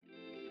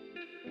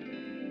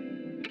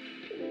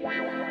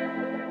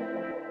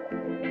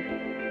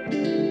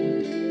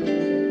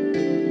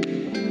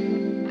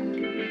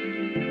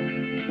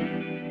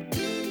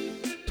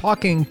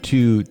Talking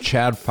to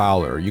Chad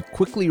Fowler, you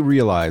quickly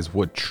realize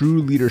what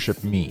true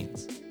leadership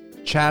means.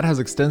 Chad has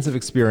extensive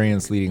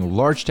experience leading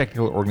large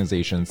technical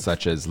organizations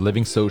such as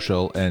Living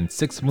Social and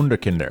Six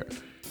Wunderkinder,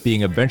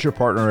 being a venture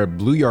partner at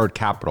Blue Yard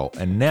Capital,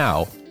 and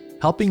now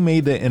helping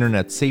make the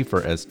internet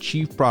safer as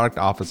Chief Product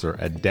Officer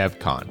at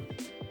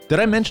DEVCON. Did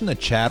I mention that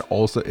Chad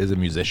also is a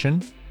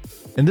musician?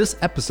 In this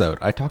episode,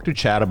 I talked to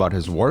Chad about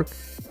his work,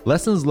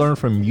 lessons learned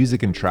from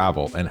music and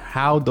travel, and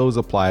how those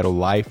apply to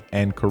life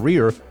and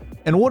career,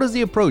 and what is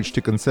the approach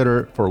to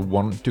consider for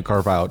one to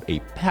carve out a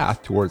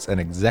path towards an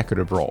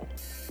executive role.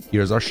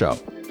 Here's our show.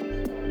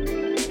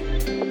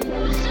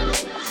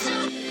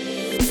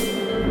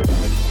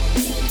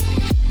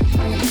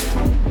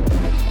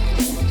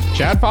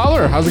 Chad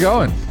Fowler, how's it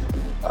going?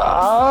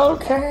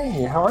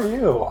 Okay, how are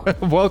you?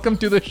 Welcome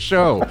to the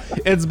show.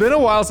 It's been a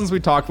while since we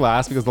talked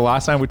last, because the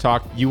last time we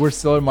talked, you were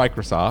still at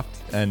Microsoft,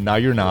 and now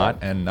you're not,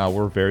 and now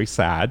we're very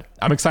sad.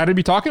 I'm excited to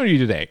be talking to you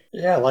today.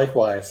 Yeah,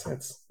 likewise.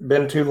 It's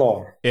been too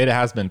long. It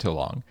has been too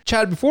long.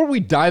 Chad, before we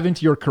dive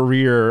into your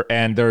career,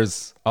 and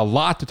there's a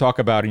lot to talk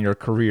about in your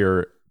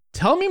career,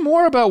 tell me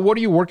more about what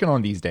are you working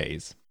on these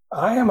days?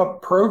 I am a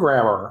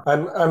programmer.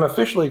 I'm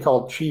officially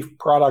called Chief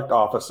Product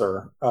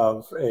Officer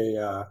of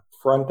a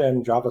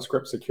front-end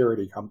JavaScript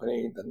security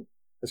company that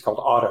is called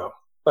Auto.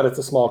 But it's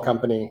a small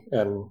company,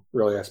 and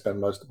really I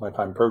spend most of my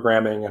time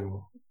programming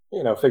and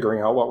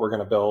figuring out what we're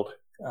going to build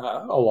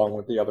along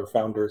with the other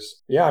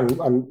founders. Yeah,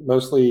 I'm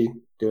mostly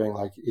doing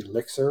like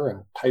Elixir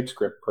and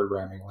TypeScript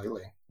programming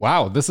lately.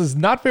 Wow, this is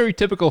not very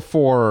typical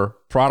for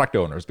product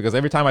owners, because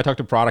every time I talk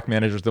to product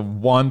managers, the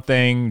one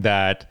thing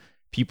that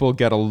people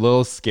get a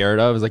little scared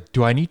of is like,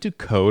 do I need to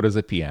code as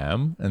a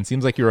PM? And it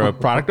seems like you're a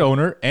product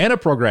owner and a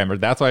programmer.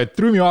 That's why it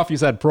threw me off. You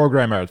said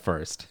programmer at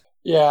first.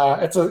 Yeah,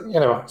 it's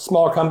a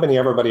small company.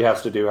 Everybody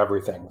has to do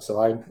everything.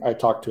 So I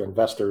talk to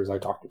investors, I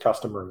talk to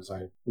customers,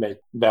 I make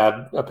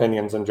bad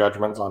opinions and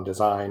judgments on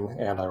design,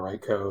 and I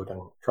write code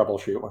and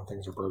troubleshoot when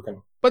things are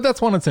broken. But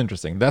that's when it's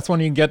interesting. That's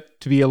when you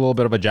get to be a little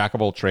bit of a jack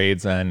of all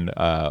trades. And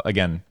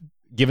again,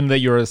 given that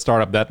you're a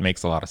startup, that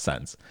makes a lot of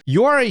sense.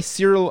 You are a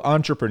serial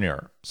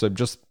entrepreneur. So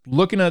just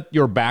looking at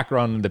your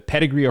background, the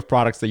pedigree of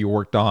products that you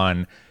worked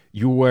on,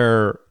 you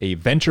were a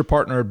venture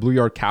partner at Blue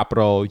Yard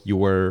Capital. You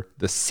were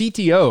the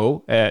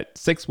CTO at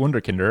Six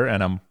Wunderkinder,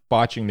 and I'm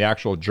botching the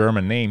actual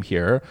German name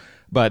here,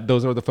 but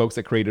those are the folks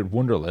that created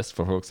Wunderlist,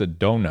 for folks that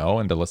don't know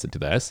and to listen to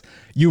this.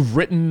 You've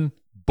written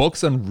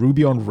books on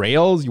Ruby on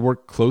Rails. You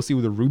work closely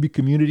with the Ruby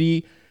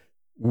community.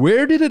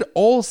 Where did it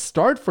all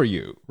start for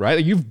you,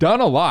 right? You've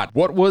done a lot.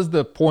 What was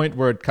the point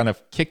where it kind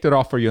of kicked it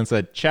off for you and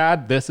said,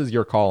 Chad, this is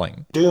your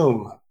calling?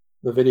 Doom,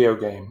 the video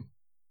game.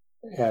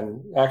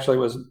 And actually,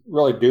 it was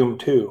really Doom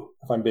 2,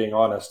 if I'm being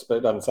honest, but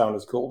it doesn't sound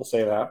as cool to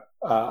say that.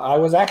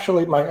 I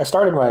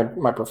started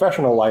my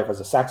professional life as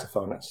a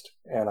saxophonist,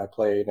 and I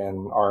played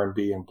in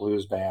R&B and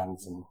blues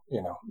bands and,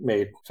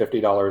 made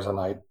 $50 a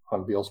night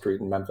on Beale Street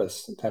in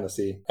Memphis,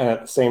 Tennessee. And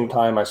at the same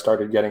time, I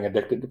started getting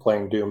addicted to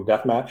playing Doom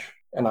Deathmatch.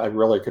 And I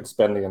really could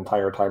spend the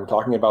entire time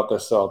talking about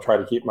this, so I'll try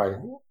to keep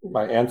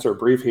my answer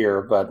brief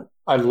here. But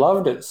I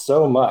loved it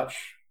so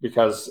much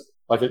because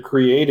it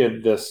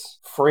created this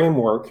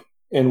framework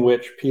in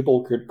which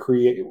people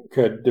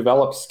could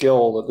develop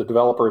skill that the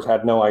developers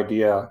had no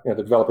idea, the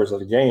developers of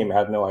the game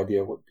had no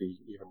idea would be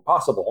even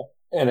possible.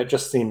 And it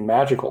just seemed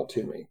magical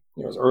to me.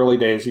 It was early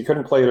days. You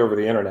couldn't play it over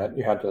the internet.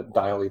 You had to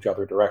dial each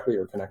other directly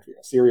or connect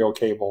via serial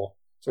cable.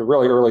 So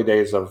really early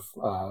days of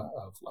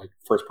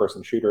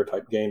first-person shooter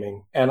type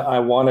gaming. And I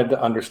wanted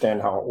to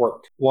understand how it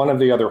worked. One of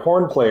the other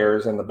horn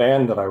players in the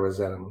band that I was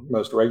in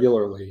most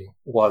regularly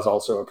was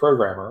also a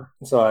programmer.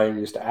 So I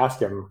used to ask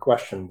him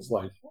questions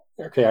like,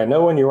 okay, I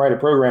know when you write a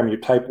program, you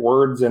type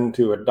words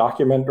into a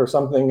document or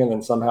something, and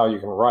then somehow you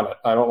can run it.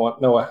 I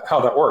don't know how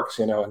that works,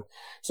 And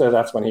so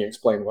that's when he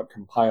explained what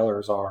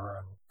compilers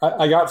are. And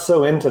I got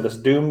so into this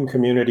Doom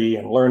community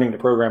and learning to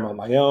program on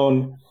my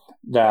own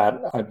that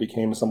I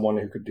became someone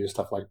who could do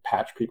stuff like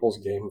patch people's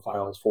game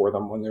files for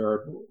them when they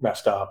were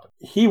messed up.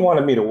 He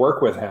wanted me to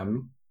work with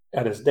him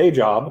at his day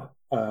job,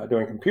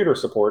 doing computer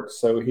support.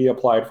 So he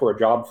applied for a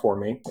job for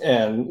me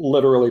and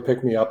literally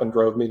picked me up and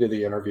drove me to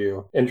the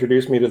interview,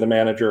 introduced me to the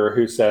manager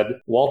who said,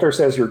 Walter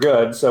says you're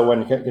good, so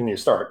when can you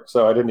start?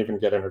 So I didn't even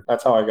get interviewed.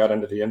 That's how I got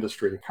into the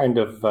industry. Kind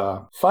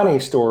of funny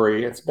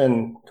story. It's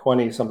been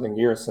 20 something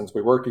years since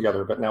we worked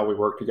together, but now we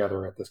work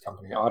together at this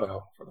company,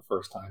 Auto, for the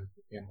first time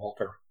in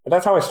Walter. But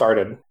that's how I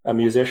started, a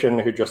musician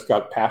who just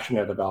got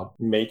passionate about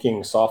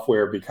making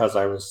software because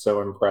I was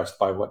so impressed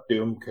by what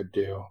Doom could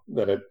do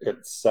that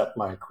it set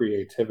my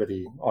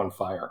creativity on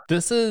fire.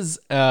 This is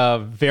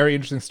a very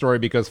interesting story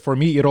because for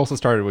me, it also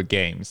started with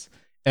games.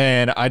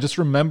 And I just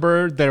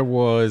remember there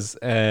was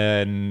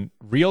a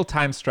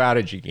real-time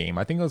strategy game.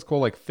 I think it was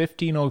called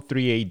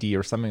 1503 AD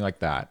or something like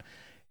that.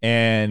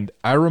 And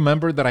I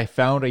remember that I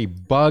found a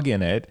bug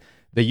in it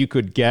that you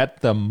could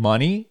get the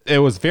money. It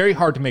was very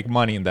hard to make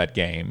money in that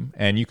game.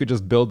 And you could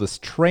just build this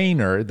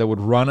trainer that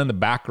would run in the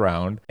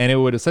background and it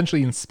would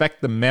essentially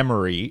inspect the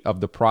memory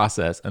of the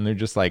process. And then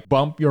just like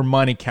bump your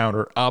money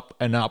counter up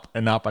and up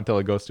and up until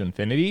it goes to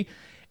infinity.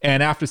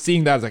 And after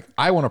seeing that, I was like,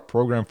 I want to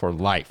program for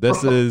life.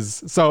 This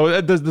is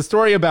so the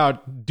story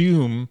about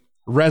Doom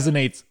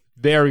resonates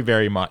very,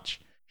 very much.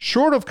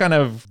 Short of kind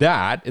of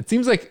that, it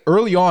seems like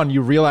early on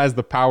you realize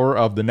the power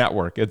of the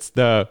network. It's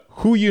the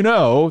who you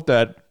know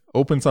that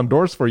opened some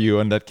doors for you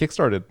and that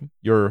kickstarted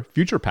your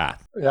future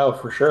path. Yeah,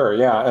 for sure.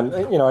 Yeah. And,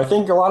 I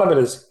think a lot of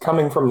it is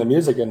coming from the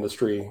music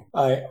industry.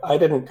 I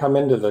didn't come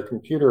into the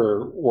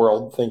computer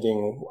world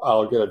thinking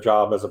I'll get a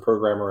job as a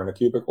programmer in a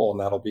cubicle and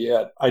that'll be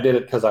it. I did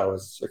it because I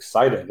was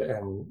excited.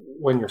 And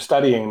when you're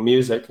studying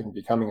music and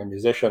becoming a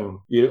musician,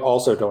 you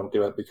also don't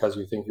do it because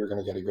you think you're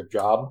going to get a good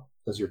job,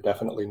 because you're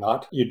definitely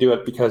not. You do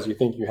it because you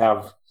think you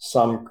have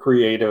some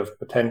creative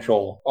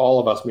potential. All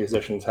of us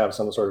musicians have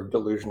some sort of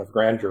delusion of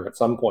grandeur at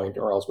some point,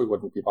 or else we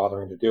wouldn't be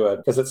bothering to do it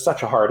because it's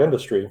such a hard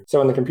industry.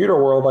 So in the computer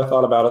world, I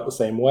thought about it the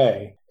same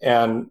way.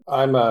 And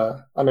I'm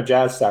a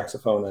jazz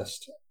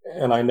saxophonist.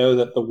 And I know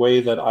that the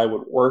way that I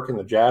would work in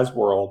the jazz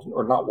world,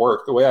 or not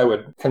work, the way I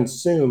would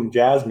consume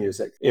jazz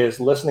music is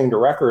listening to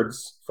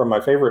records from my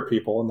favorite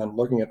people and then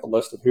looking at the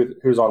list of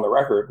who's on the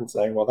record and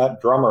saying, well,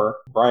 that drummer,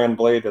 Brian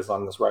Blade, is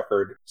on this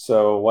record.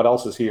 So what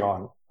else is he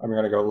on? I'm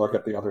going to go look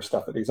at the other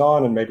stuff that he's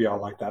on, and maybe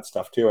I'll like that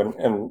stuff too.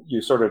 And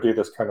you sort of do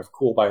this kind of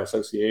cool by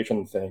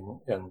association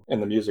thing in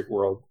the music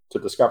world to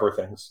discover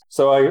things.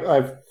 So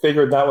I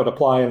figured that would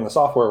apply in the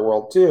software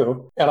world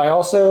too. And I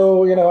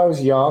also, I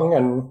was young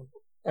and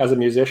as a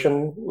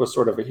musician was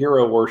sort of a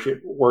hero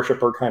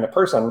worshiper kind of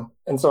person.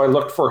 And so I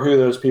looked for who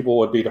those people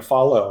would be to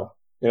follow.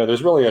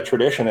 There's really a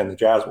tradition in the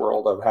jazz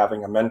world of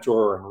having a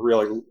mentor and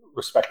really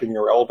respecting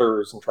your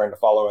elders and trying to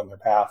follow in their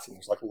paths. And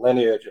there's like a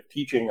lineage of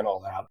teaching and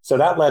all that. So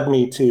that led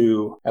me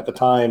to, at the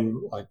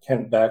time, like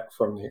Kent Beck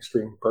from the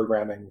extreme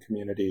programming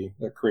community,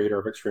 the creator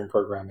of extreme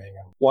programming,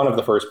 and one of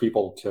the first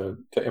people to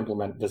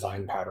implement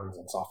design patterns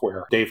in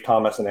software. Dave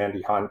Thomas and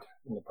Andy Hunt,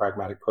 and the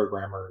pragmatic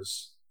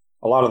programmers.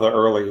 A lot of the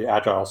early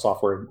agile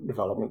software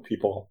development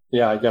people.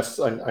 Yeah, I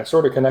guess I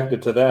sort of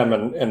connected to them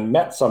and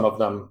met some of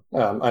them.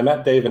 I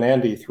met Dave and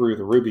Andy through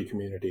the Ruby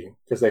community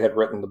because they had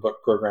written the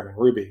book Programming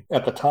Ruby.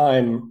 At the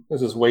time,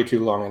 this is way too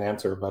long an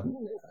answer, but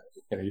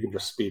you can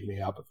just speed me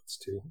up if it's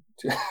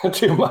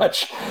too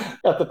much.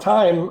 At the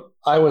time,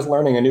 I was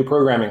learning a new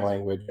programming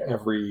language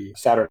every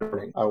Saturday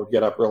morning. I would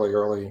get up really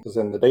early because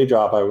in the day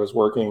job, I was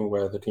working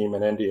with a team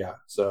in India.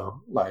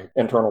 So my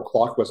internal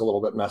clock was a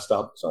little bit messed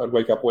up. So I'd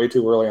wake up way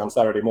too early on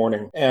Saturday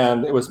morning.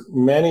 And it was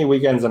many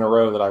weekends in a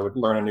row that I would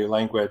learn a new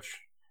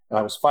language. And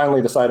I was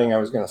finally deciding I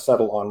was going to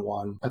settle on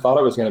one. I thought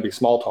it was going to be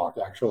Smalltalk,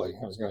 actually.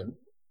 I was going to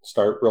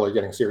start really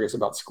getting serious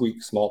about Squeak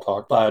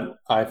Smalltalk. But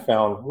I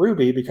found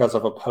Ruby because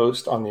of a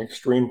post on the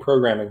Extreme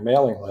Programming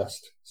mailing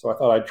list. So I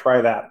thought I'd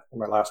try that in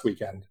my last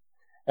weekend.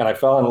 And I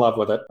fell in love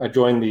with it. I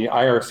joined the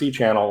IRC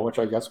channel, which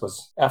I guess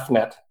was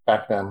FNet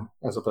back then,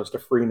 as opposed to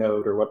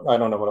Freenode or what, I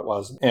don't know what it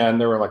was. And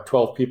there were like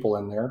 12 people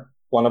in there.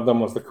 One of them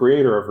was the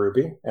creator of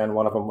Ruby, and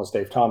one of them was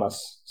Dave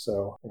Thomas.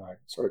 So I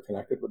sort of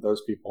connected with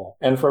those people.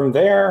 And from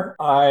there,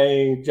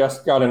 I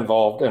just got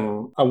involved,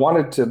 and I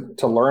wanted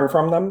to learn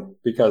from them,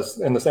 because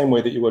in the same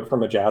way that you would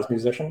from a jazz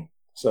musician.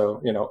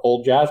 So,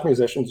 old jazz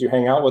musicians, you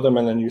hang out with them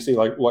and then you see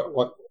like,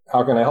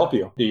 how can I help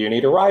you? Do you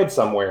need a ride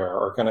somewhere?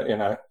 Or can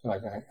I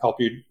help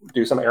you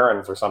do some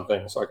errands or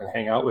something so I can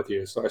hang out with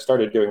you? So I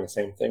started doing the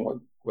same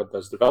thing with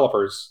those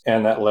developers.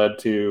 And that led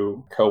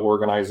to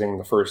co-organizing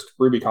the first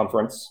Ruby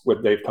conference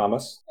with Dave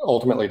Thomas,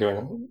 ultimately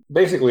doing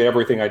basically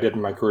everything I did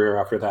in my career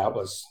after that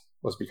was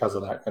because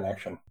of that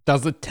connection.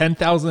 Does the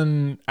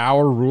 10,000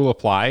 hour rule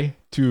apply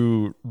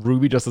to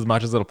Ruby just as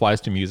much as it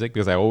applies to music?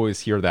 Because I always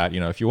hear that,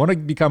 if you want to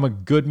become a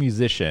good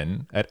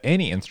musician at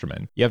any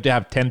instrument, you have to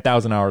have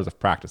 10,000 hours of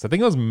practice. I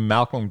think it was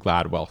Malcolm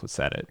Gladwell who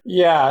said it.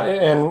 Yeah,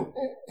 and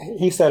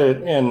he said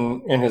it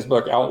in his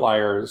book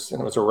Outliers,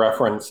 and it was a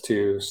reference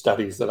to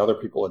studies that other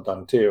people had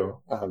done too.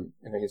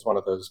 He's one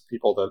of those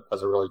people that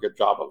does a really good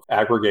job of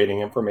aggregating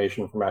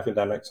information from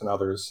academics and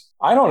others.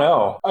 I don't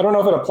know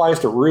if it applies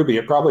to Ruby.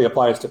 It probably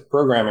applies to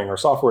programming or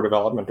software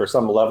development or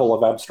some level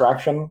of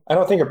abstraction. I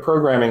don't think a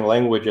programming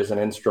language is an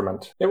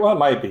instrument. It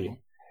might be.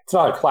 It's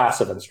not a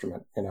class of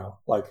instrument,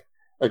 like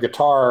a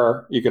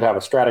guitar, you could have a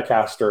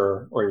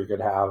Stratocaster, or you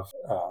could have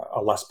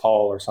a Les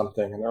Paul or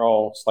something, and they're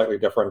all slightly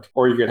different.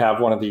 Or you could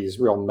have one of these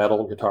real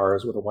metal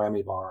guitars with a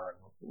whammy bar and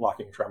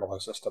locking tremolo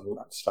system and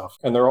that stuff.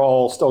 And they're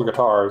all still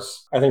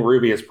guitars. I think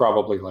Ruby is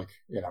probably like,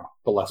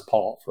 the Les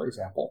Paul, for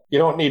example. You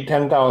don't need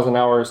 10,000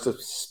 hours to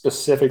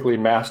specifically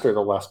master the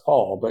Les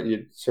Paul, but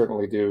you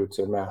certainly do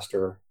to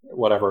master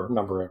whatever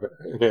number of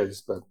it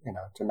is, but,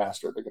 to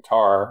master the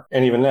guitar.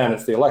 And even then,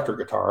 it's the electric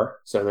guitar.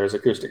 So there's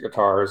acoustic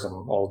guitars and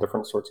all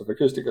different sorts of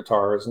acoustic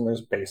guitars, and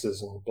there's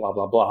basses and blah,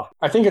 blah, blah.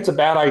 I think it's a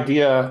bad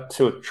idea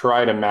to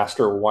try to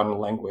master one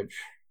language.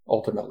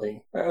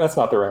 Ultimately, that's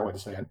not the right way to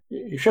say it.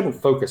 You shouldn't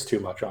focus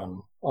too much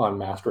on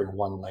mastering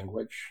one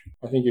language.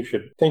 I think you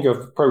should think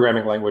of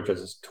programming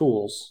languages as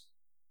tools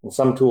And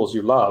some tools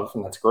you love,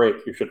 and that's great.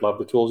 You should love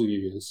the tools you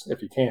use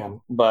if you can.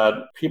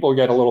 But people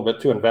get a little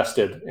bit too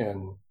invested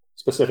in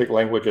specific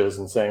languages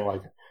and saying,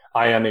 like,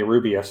 I am a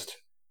Rubyist.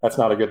 That's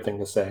not a good thing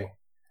to say.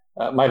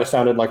 It might have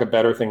sounded like a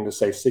better thing to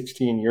say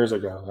 16 years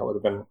ago. That would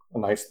have been a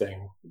nice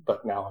thing,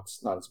 but now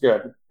it's not as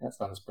good. It's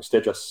not as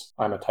prestigious.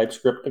 I'm a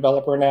TypeScript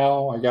developer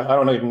now. I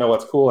don't even know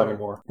what's cool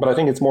anymore. But I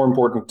think it's more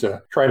important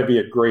to try to be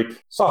a great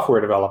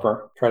software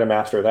developer, try to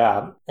master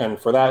that. And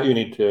for that, you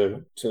need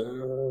to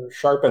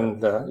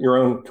sharpen your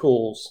own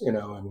tools,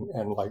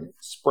 and like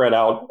spread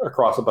out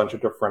across a bunch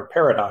of different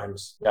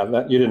paradigms.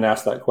 Yeah, you didn't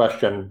ask that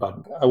question, but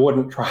I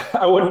wouldn't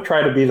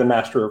try to be the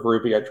master of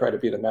Ruby. I'd try to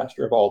be the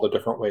master of all the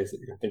different ways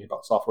that you can think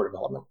about software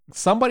development.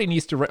 Somebody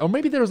needs to write, or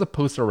maybe there's a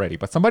post already,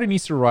 but somebody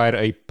needs to write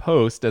a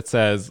post that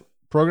says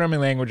programming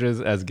languages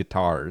as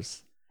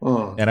guitars.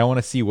 And I want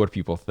to see what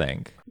people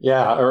think.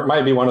 Yeah, or it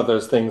might be one of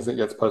those things that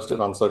gets posted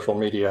on social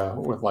media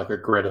with like a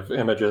grid of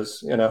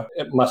images.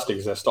 It must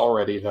exist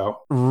already,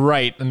 though.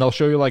 Right. And they'll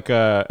show you like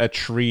a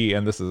tree,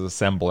 and this is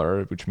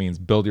assembler, which means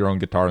build your own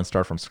guitar and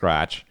start from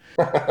scratch.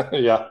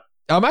 Yeah.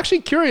 I'm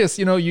actually curious,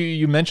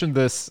 you mentioned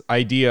this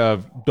idea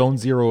of don't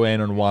zero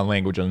in on one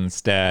language and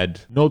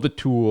instead know the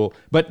tool.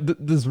 But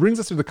this brings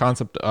us to the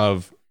concept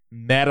of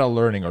meta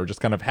learning, or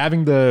just kind of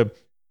having the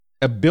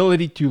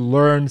ability to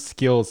learn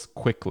skills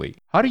quickly.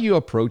 How do you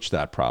approach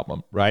that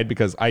problem, right?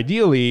 Because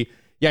ideally,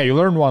 you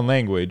learn one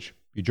language,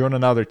 you join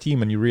another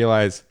team and you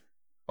realize,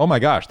 oh my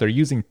gosh, they're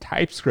using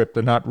TypeScript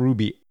and not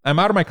Ruby. I'm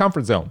out of my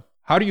comfort zone.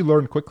 How do you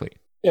learn quickly?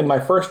 In my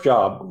first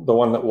job, the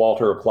one that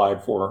Walter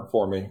applied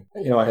for me,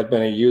 I had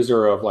been a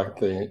user of like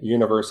the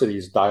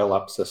university's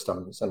dial-up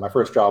systems. And my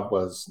first job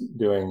was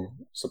doing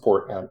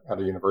support at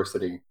a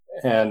university.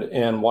 And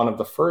in one of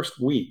the first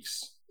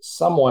weeks,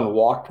 someone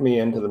walked me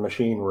into the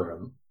machine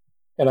room.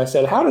 And I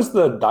said, how does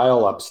the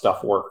dial-up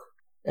stuff work?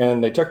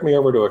 And they took me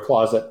over to a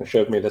closet and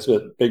showed me this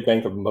big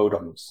bank of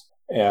modems.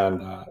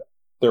 And I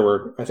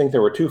think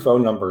there were 2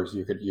 phone numbers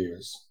you could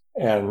use.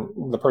 And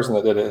the person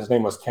that did it, his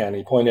name was Ken.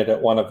 He pointed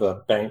at one of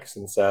the banks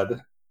and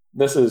said,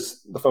 this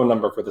is the phone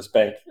number for this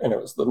bank. And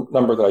it was the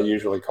number that I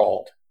usually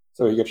called.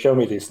 So he could show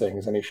me these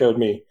things. And he showed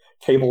me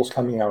cables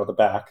coming out of the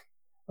back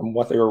and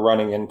what they were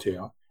running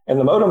into. And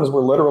the modems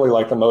were literally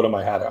like the modem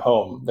I had at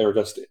home. They were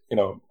just,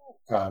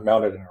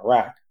 mounted in a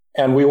rack.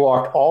 And we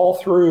walked all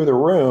through the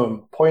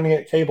room pointing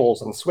at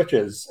cables and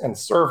switches and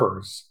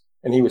servers.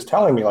 And he was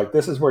telling me, like,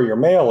 this is where your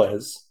mail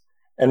is.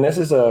 And this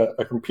is a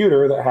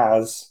computer that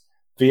has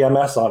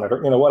VMS on it,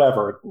 or,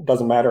 whatever. It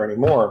doesn't matter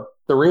anymore.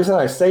 The reason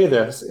I say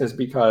this is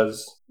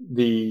because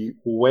the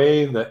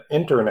way the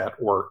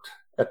internet worked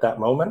at that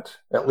moment,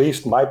 at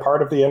least my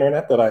part of the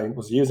internet that I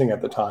was using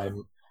at the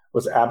time,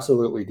 was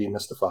absolutely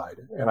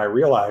demystified. And I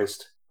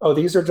realized, oh,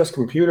 these are just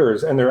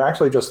computers. And they're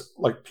actually just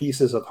like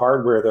pieces of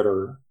hardware that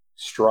are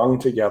strung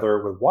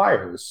together with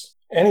wires.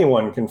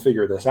 Anyone can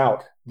figure this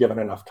out given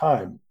enough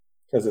time,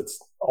 because it's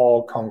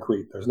all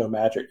concrete. There's no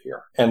magic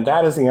here. And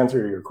that is the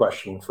answer to your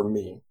question for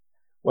me.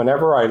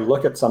 Whenever I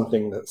look at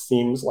something that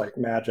seems like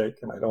magic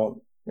and I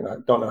don't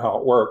know how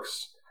it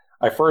works,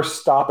 I first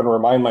stop and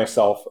remind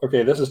myself,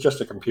 okay, this is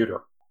just a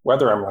computer.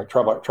 Whether I'm like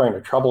trying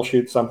to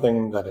troubleshoot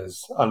something that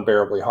is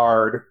unbearably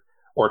hard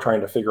or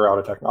trying to figure out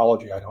a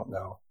technology I don't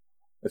know.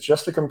 It's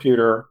just a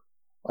computer.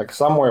 Like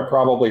somewhere,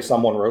 probably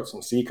someone wrote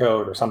some C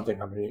code or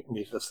something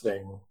underneath this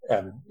thing.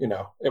 And,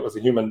 it was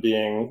a human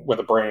being with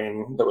a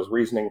brain that was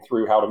reasoning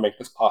through how to make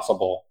this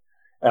possible.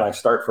 And I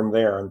start from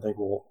there and think,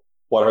 well,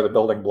 what are the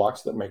building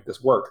blocks that make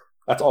this work?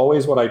 That's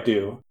always what I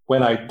do.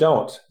 When I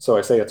don't, so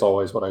I say it's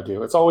always what I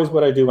do. It's always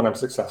what I do when I'm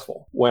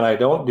successful. When I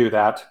don't do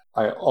that,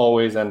 I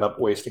always end up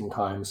wasting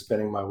time,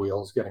 spinning my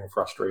wheels, getting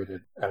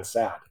frustrated and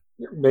sad.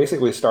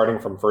 Basically starting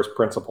from first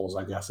principles,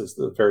 I guess, is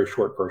the very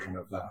short version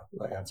of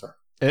the answer.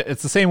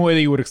 It's the same way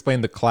that you would explain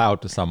the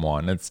cloud to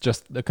someone. It's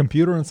just a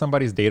computer in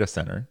somebody's data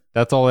center.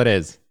 That's all it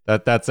is.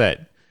 That's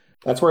it.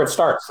 That's where it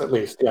starts, at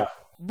least, yeah.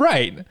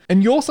 Right.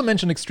 And you also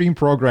mentioned extreme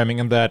programming,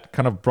 and that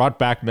kind of brought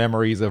back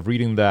memories of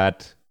reading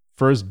that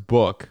first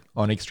book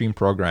on extreme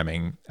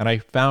programming. And I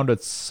found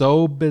it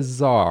so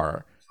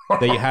bizarre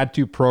that you had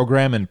to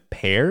program in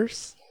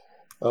pairs.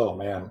 Oh,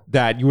 man.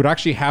 That you would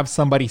actually have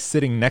somebody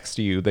sitting next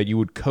to you that you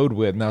would code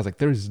with. And I was like,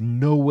 there's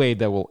no way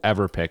that will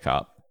ever pick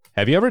up.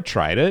 Have you ever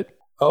tried it?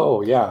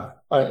 Oh, yeah.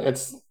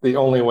 It's the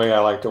only way I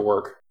like to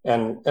work.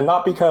 And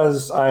not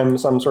because I'm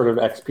some sort of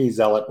XP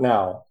zealot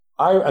now.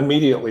 I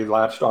immediately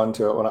latched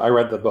onto it when I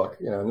read the book.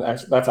 And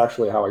that's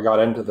actually how I got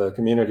into the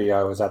community.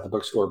 I was at the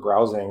bookstore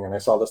browsing, and I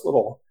saw this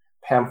little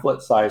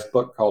pamphlet-sized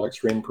book called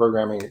Extreme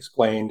Programming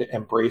Explained,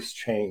 Embrace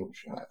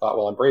Change. And I thought,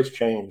 well, embrace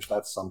change,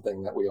 that's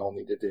something that we all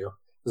need to do.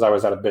 Because I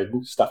was at a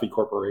big, stuffy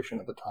corporation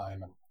at the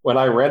time. And when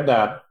I read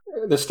that,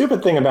 the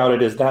stupid thing about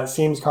it is that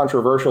seems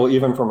controversial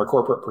even from a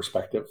corporate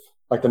perspective.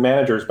 Like the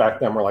managers back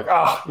then were like,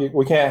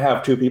 we can't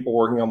have 2 people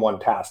working on one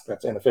task.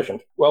 That's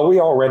inefficient. Well, we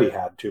already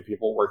had 2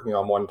 people working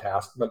on one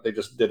task, but they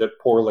just did it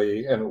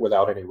poorly and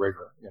without any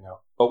rigor,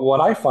 But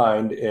what I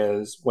find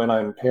is when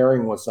I'm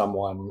pairing with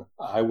someone,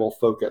 I will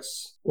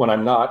focus. When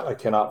I'm not, I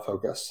cannot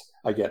focus.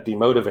 I get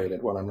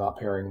demotivated when I'm not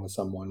pairing with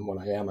someone. When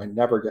I am, I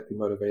never get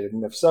demotivated.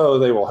 And if so,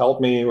 they will help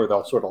me, or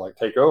they'll sort of like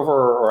take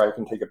over, or I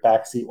can take a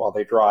back seat while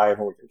they drive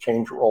and we can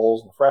change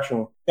roles and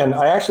freshen. And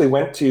I actually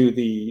went to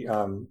the,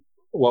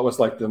 what was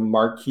like the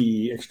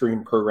marquee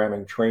extreme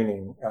programming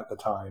training at the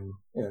time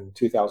in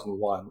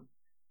 2001.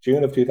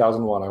 June of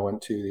 2001, I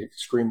went to the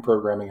extreme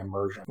programming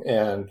immersion,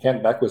 and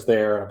Kent Beck was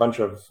there, and a bunch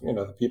of,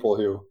 the people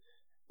who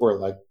were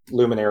like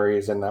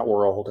luminaries in that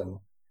world and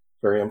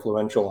very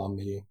influential on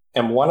me.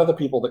 And one of the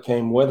people that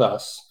came with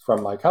us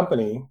from my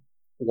company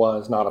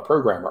was not a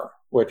programmer,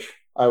 which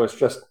I was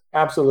just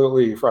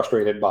absolutely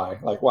frustrated by.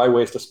 Like, why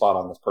waste a spot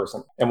on this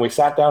person? And we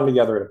sat down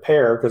together at a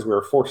pair because we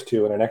were forced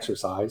to in an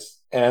exercise,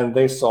 and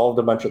they solved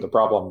a bunch of the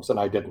problems and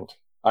I didn't.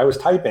 I was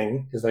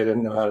typing because they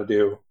didn't know how to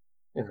do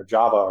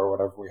Java or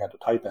whatever we had to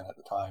type in at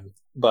the time.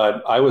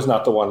 But I was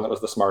not the one that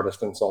was the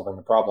smartest in solving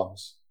the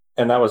problems.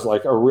 And that was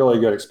like a really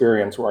good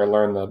experience where I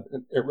learned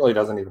that it really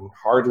doesn't even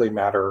hardly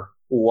matter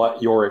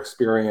what your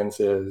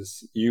experience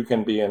is. You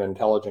can be an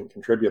intelligent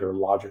contributor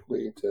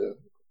logically to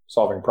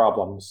solving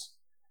problems.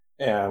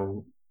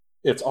 And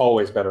it's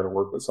always better to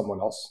work with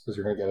someone else because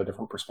you're going to get a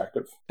different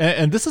perspective.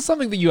 And this is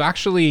something that you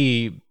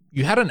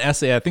had an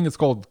essay, I think it's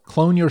called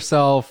Clone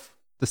Yourself,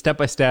 the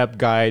Step-by-Step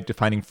Guide to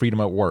Finding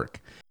Freedom at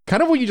Work.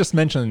 Kind of what you just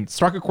mentioned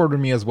struck a chord with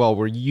me as well,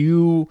 where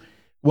you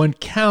went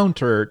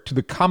counter to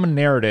the common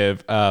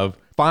narrative of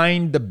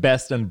find the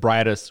best and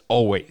brightest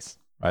always.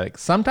 Right? Like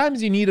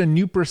sometimes you need a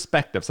new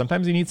perspective.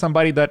 Sometimes you need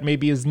somebody that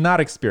maybe is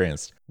not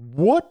experienced.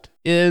 What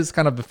is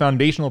kind of the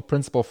foundational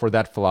principle for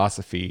that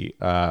philosophy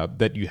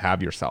that you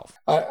have yourself?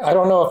 I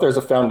don't know if there's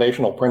a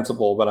foundational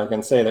principle, but I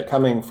can say that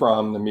coming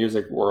from the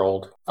music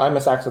world, I'm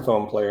a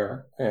saxophone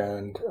player,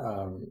 and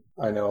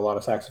I know a lot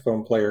of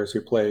saxophone players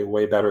who play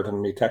way better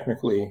than me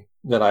technically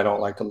that I don't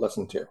like to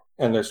listen to.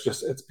 And it's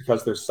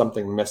because there's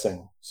something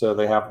missing. So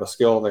they have the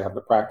skill, they have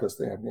the practice,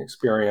 they have the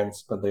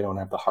experience, but they don't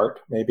have the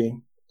heart maybe,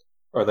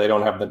 or they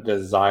don't have the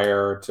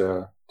desire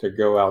to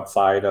go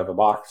outside of a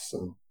box.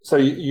 And so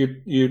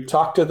you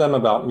talk to them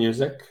about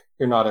music,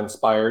 you're not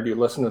inspired. You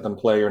listen to them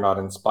play, you're not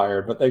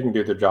inspired, but they can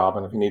do their job.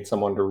 And if you need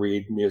someone to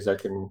read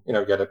music and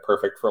get it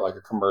perfect for like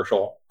a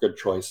commercial, good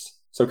choice.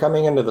 So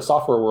coming into the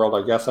software world,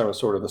 I guess I was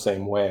sort of the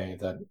same way,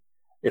 that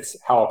it's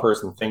how a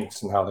person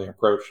thinks and how they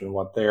approach and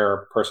what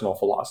their personal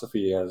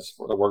philosophy is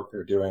for the work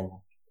they're doing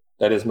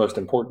that is most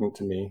important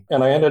to me.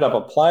 And I ended up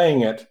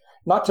applying it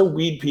not to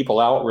weed people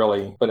out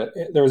really, but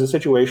there was a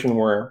situation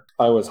where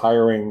I was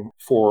hiring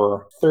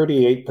for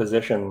 38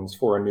 positions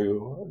for a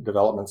new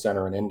development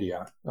center in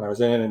India. And I was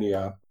in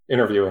India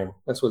interviewing.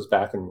 This was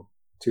back in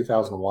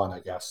 2001, I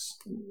guess.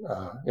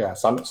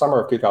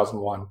 Summer of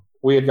 2001.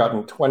 We had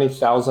gotten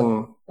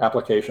 20,000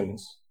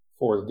 applications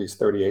for these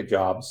 38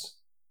 jobs.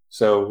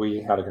 So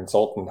we had a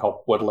consultant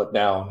help whittle it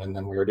down, and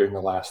then we were doing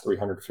the last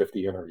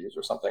 350 interviews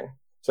or something.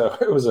 So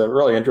it was a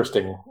really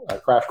interesting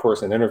crash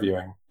course in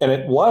interviewing. And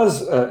it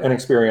was an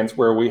experience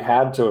where we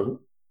had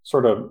to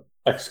sort of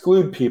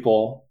exclude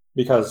people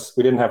because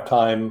we didn't have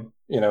time.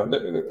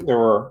 There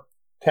were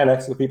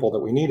 10x the people that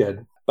we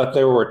needed, but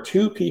there were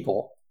 2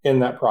 people in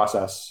that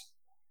process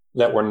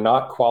that were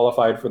not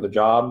qualified for the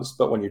jobs.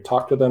 But when you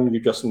talked to them, you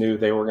just knew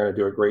they were going to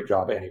do a great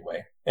job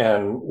anyway.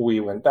 And we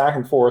went back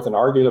and forth and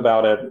argued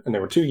about it, and they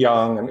were too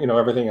young and,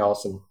 everything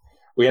else. And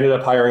we ended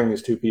up hiring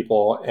these 2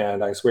 people,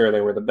 and I swear they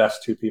were the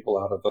best 2 people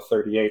out of the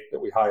 38 that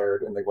we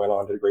hired, and they went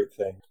on to do great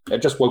things.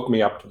 It just woke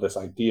me up to this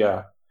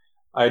idea.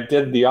 I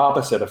did the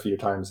opposite a few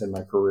times in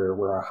my career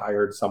where I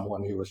hired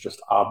someone who was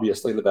just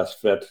obviously the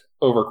best fit,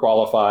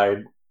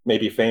 overqualified,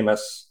 maybe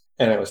famous,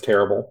 and it was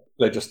terrible.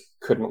 They just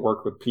couldn't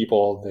work with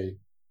people. They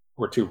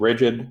were too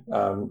rigid,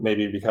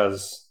 maybe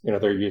because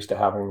they're used to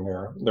having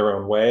their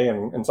own way,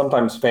 and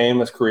sometimes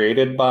fame is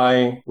created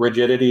by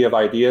rigidity of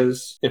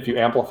ideas. If you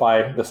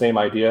amplify the same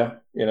idea,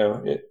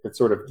 it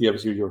sort of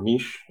gives you your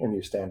niche and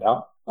you stand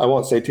out. I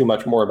won't say too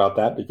much more about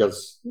that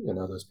because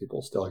those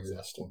people still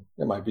exist, and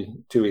it might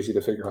be too easy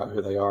to figure out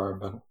who they are.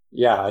 But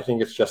yeah, I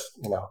think it's just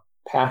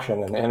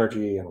passion and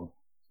energy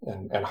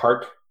and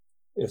heart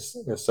is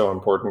so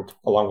important,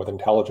 along with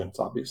intelligence,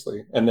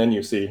 obviously. And then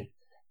you see,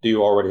 do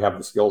you already have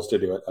the skills to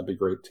do it? That'd be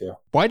great too.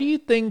 Why do you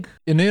think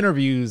in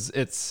interviews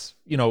it's,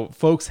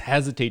 folks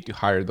hesitate to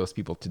hire those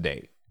people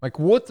today? Like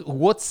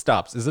what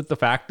stops? Is it the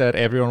fact that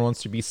everyone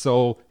wants to be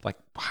so like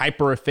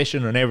hyper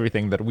efficient and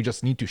everything that we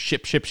just need to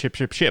ship,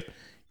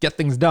 get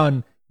things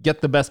done,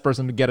 get the best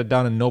person to get it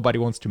done, and nobody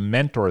wants to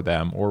mentor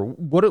them? Or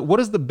what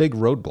is the big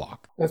roadblock?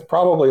 It's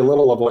probably a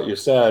little of what you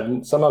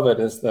said. Some of it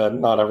is that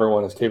not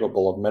everyone is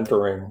capable of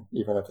mentoring,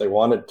 even if they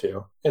wanted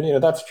to.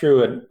 And that's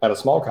true at a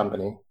small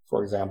company.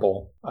 For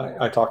example,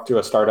 I talked to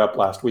a startup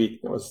last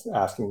week that was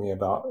asking me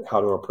about how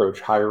to approach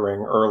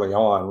hiring early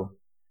on.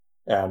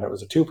 And it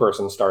was a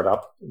 2-person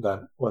startup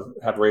that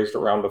had raised a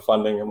round of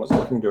funding and was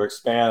looking to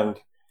expand.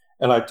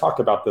 And I talked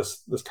about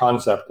this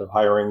concept of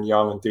hiring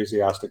young,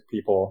 enthusiastic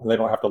people. And they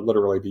don't have to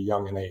literally be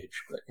young in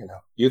age, but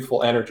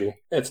youthful energy.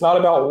 It's not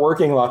about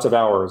working lots of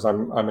hours.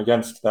 I'm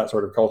against that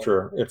sort of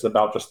culture. It's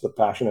about just the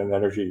passion and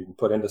energy you can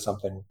put into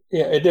something.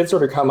 Yeah, it did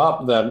sort of come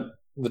up that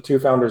the two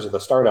founders of the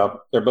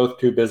startup, they're both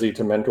too busy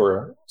to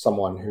mentor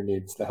someone who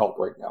needs the help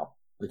right now.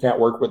 They can't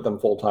work with them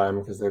full time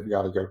because they've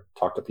got to go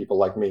talk to people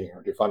like me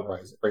or do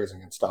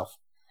fundraising and stuff.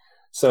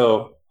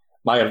 So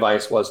my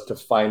advice was to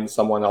find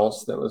someone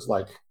else that was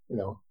like,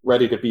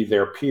 ready to be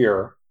their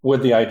peer,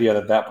 with the idea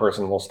that that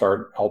person will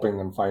start helping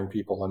them find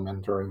people and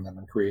mentoring them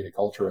and create a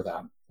culture of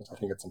that. I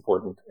think it's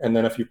important. And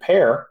then if you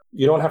pair,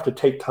 you don't have to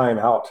take time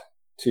out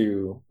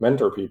to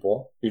mentor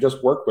people. You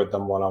just work with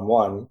them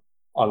one-on-one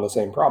on the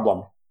same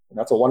problem. And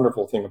that's a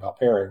wonderful thing about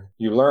pairing.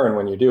 You learn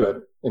when you do it,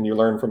 and you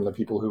learn from the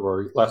people who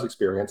are less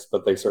experienced,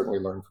 but they certainly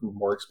learn from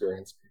more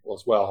experienced people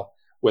as well,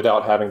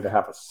 without having to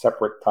have a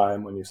separate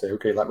time when you say,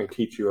 okay, let me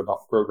teach you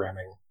about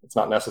programming. It's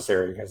not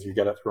necessary because you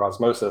get it through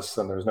osmosis,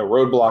 and there's no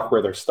roadblock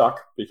where they're stuck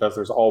because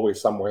there's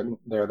always someone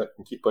there that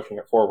can keep pushing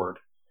it forward.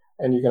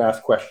 And you can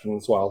ask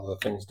questions while the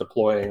thing's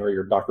deploying or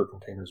your Docker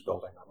container's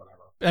building or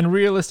whatever. And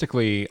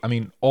realistically, I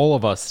mean, all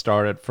of us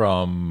started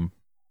from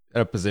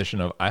a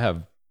position of, I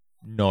have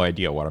no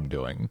idea what I'm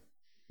doing.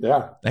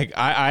 Yeah. Like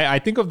I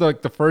think of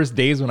the first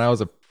days when I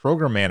was a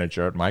program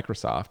manager at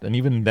Microsoft, and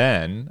even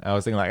then I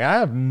was thinking like, I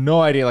have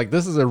no idea, like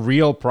this is a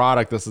real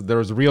product,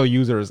 there's real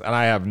users, and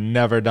I have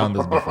never done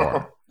this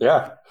before.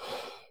 Yeah.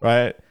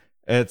 Right.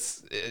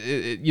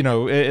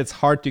 It's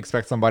hard to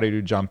expect somebody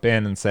to jump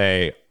in and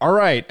say, all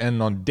right,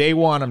 and on day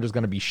one I'm just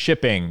going to be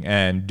shipping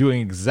and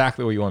doing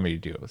exactly what you want me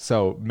to do.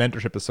 So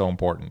mentorship is so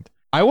important.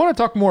 I want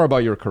to talk more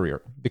about your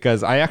career,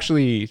 because I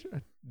actually,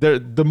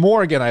 the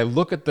more again I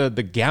look at the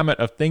gamut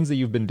of things that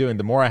you've been doing,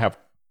 the more I have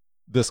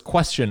this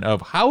question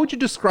of, how would you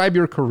describe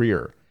your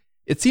career?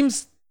 It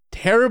seems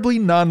terribly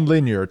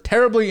nonlinear,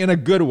 terribly in a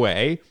good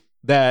way,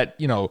 that,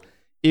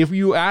 if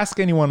you ask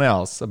anyone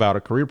else about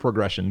a career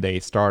progression, they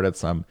start at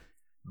some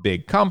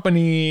big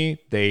company,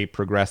 they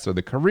progress through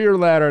the career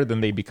ladder, then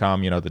they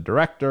become, the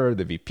director,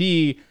 the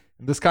VP,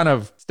 this kind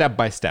of step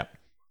by step.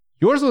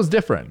 Yours was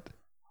different.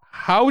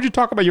 How would you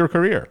talk about your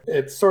career?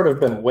 It's sort of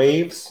been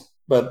waves,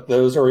 but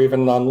those are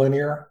even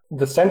nonlinear.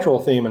 The central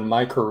theme in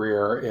my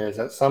career is,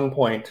 at some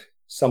point,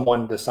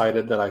 someone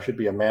decided that I should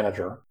be a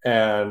manager.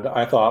 And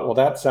I thought, well,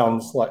 that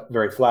sounds like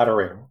very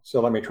flattering,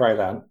 so let me try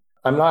that.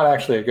 I'm not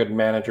actually a good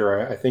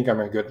manager. I think I'm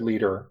a good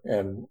leader,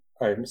 and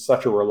I'm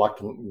such a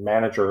reluctant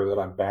manager that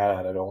I'm bad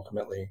at it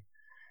ultimately.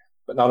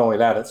 But not only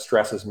that, it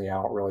stresses me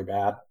out really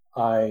bad.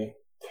 I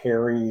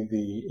carry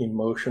the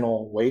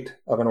emotional weight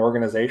of an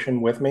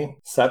organization with me,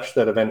 such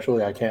that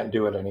eventually I can't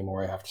do it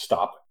anymore. I have to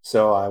stop.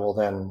 So I will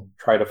then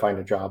try to find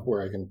a job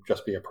where I can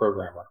just be a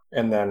programmer.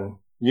 And then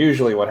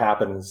usually what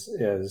happens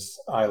is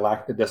I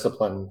lack the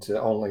discipline to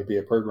only be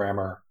a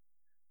programmer,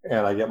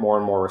 and I get more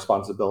and more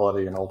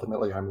responsibility, and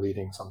ultimately I'm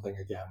leading something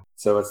again.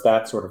 So it's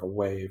that sort of a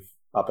wave,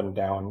 up and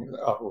down,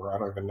 or I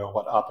don't even know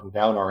what up and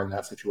down are in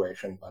that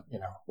situation, but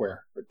we're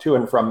to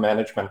and from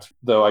management,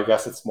 though I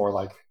guess it's more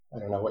like, I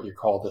don't know what you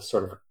call this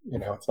sort of,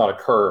 it's not a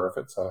curve,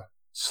 it's a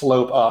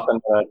slope up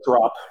and a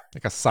drop.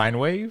 Like a sine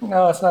wave?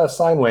 No, it's not a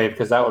sine wave,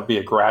 because that would be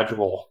a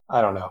gradual,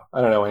 I don't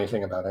know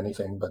anything about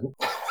anything, but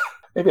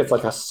maybe it's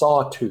like a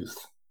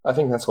sawtooth. I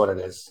think that's what it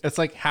is. It's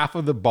like half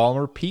of the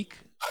Balmer Peak?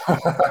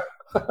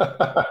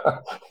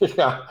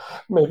 Yeah,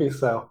 maybe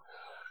so.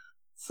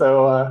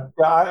 So,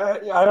 I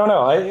don't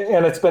know.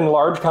 And it's been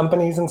large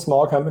companies and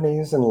small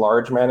companies, and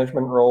large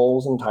management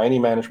roles and tiny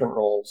management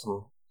roles.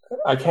 And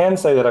I can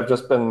say that I've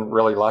just been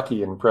really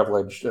lucky and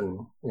privileged,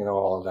 and,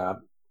 all of that.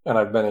 And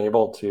I've been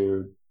able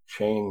to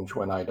change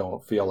when I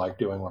don't feel like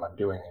doing what I'm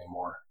doing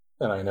anymore.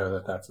 And I know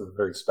that that's a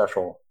very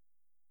special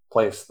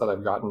place that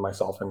I've gotten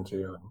myself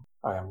into, and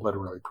I am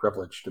literally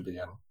privileged to be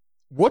in.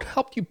 What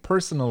helped you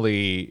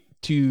personally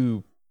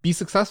to be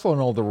successful in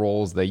all the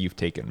roles that you've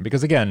taken?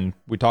 Because again,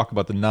 we talk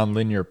about the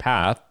nonlinear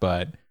path,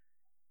 but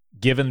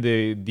given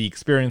the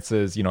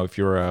experiences, if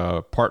you're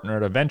a partner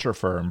at a venture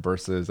firm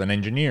versus an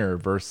engineer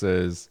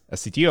versus a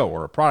CTO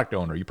or a product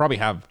owner, you probably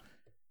have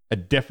a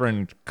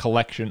different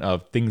collection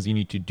of things you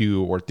need to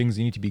do or things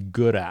you need to be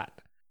good at.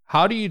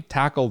 How do you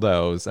tackle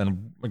those?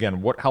 And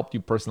again, what helped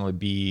you personally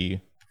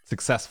be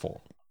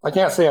successful? I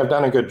can't say I've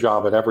done a good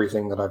job at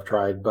everything that I've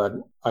tried, but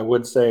I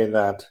would say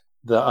that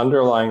the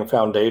underlying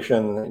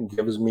foundation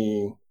gives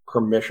me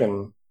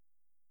permission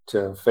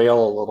to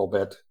fail a little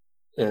bit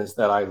is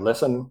that I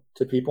listen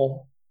to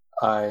people.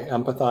 I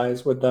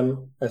empathize with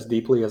them as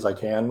deeply as I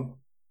can.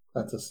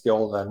 That's a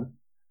skill that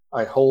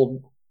I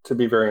hold to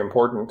be very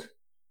important.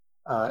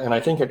 And I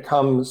think it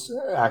comes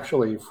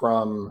actually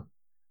from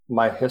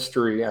my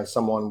history as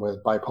someone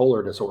with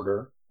bipolar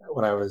disorder.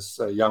 When I was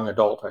a young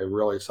adult, I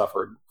really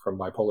suffered from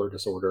bipolar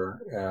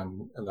disorder,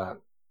 and that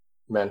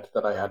meant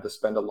that I had to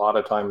spend a lot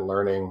of time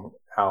learning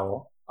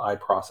how I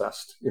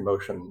processed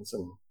emotions,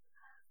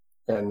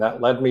 and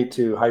that led me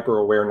to hyper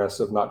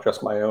awareness of not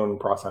just my own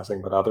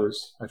processing, but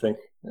others. I think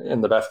in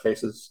the best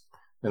cases.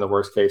 In the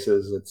worst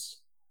cases,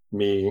 it's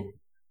me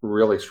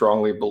really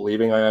strongly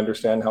believing I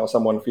understand how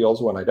someone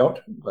feels when I don't.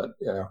 But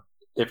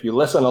if you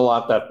listen a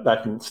lot,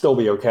 that can still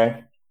be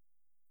okay.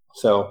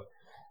 So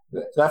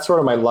that's sort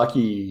of my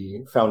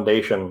lucky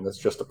foundation. That's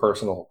just a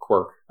personal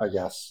quirk, I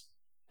guess.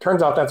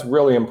 Turns out that's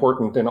really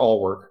important in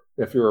all work.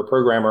 if you're a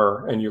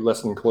programmer and you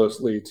listen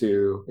closely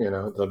to,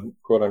 the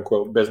quote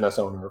unquote business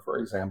owner, for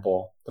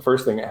example, the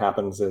first thing that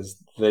happens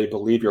is they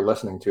believe you're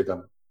listening to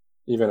them,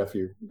 even if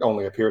you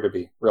only appear to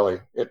be. Really,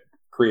 it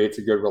creates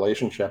a good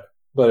relationship,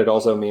 but it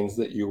also means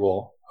that you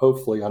will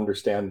hopefully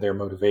understand their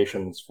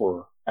motivations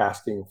for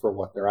asking for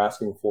what they're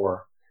asking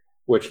for,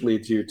 which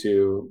leads you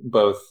to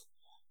both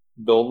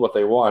build what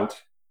they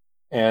want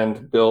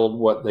and build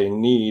what they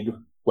need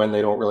when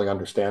they don't really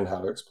understand how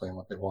to explain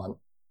what they want.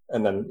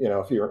 And then,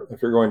 if you're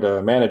going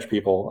to manage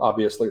people,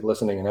 obviously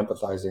listening and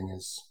empathizing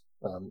is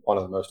one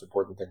of the most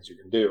important things you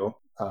can do.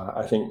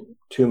 I think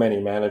too many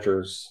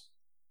managers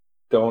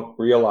don't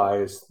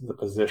realize the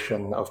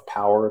position of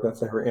power that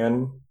they're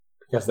in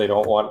because they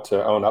don't want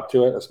to own up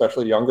to it,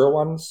 especially younger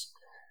ones.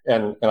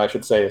 And I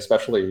should say,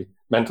 especially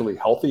mentally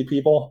healthy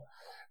people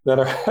that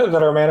are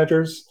that are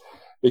managers,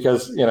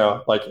 because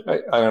like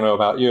I don't know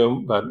about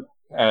you, but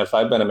as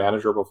I've been a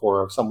manager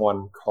before, if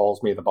someone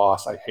calls me the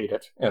boss, I hate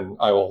it, and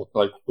I will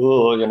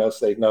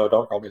say, no,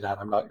 don't call me that.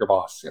 I'm not your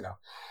boss,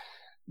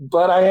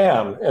 But I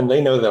am, and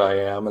they know that I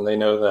am, and they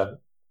know that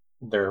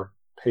their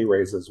pay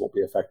raises will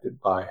be affected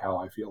by how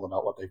I feel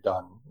about what they've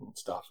done and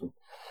stuff.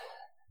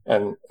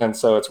 And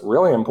so it's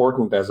really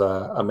important as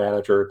a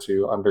manager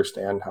to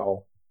understand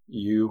how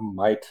you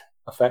might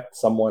affect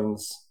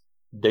someone's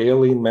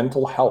daily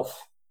mental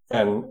health.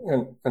 And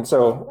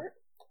so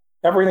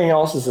everything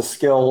else is a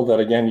skill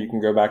that, again, you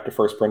can go back to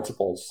first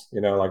principles,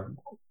 like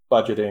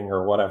budgeting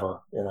or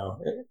whatever.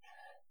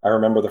 I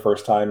remember the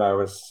first time I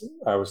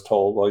was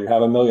told, well, you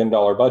have $1 million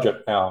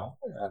budget now.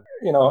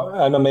 And,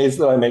 I'm amazed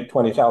that I make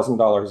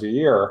 $20,000 a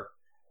year,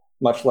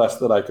 much less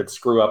that I could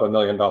screw up $1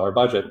 million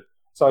budget.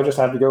 So I just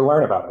had to go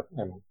learn about it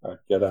and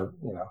get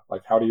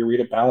like, how do you read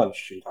a balance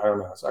sheet? I don't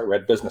know. So I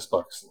read business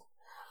books,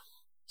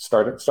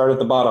 start at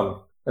the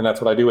bottom. And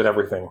that's what I do with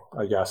everything,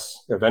 I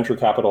guess. Venture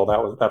capital,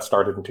 that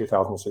started in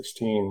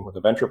 2016 with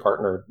a venture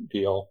partner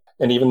deal.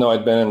 And even though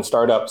I'd been in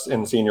startups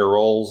in senior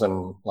roles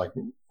and like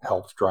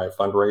helped drive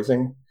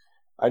fundraising,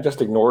 I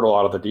just ignored a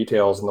lot of the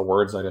details and the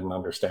words I didn't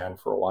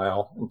understand for a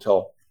while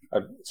until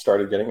I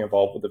started getting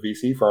involved with the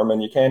VC firm,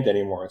 and you can't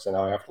anymore. So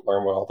now I have to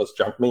learn what all this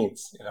junk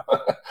means,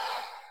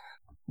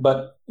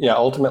 But yeah,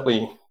 ultimately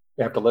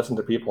you have to listen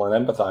to people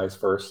and empathize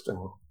first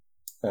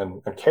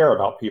and care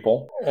about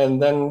people.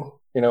 And then,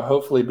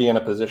 hopefully be in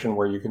a position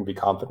where you can be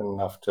confident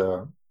enough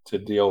to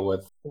deal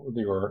with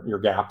your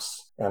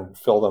gaps and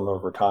fill them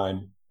over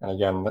time. And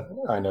again,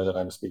 I know that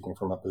I'm speaking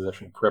from a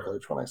position of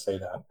privilege when I say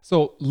that.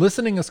 So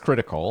listening is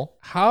critical.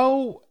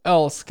 How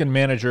else can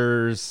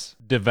managers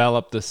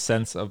develop the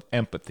sense of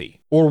empathy?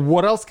 Or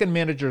what else can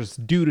managers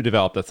do to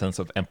develop that sense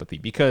of empathy?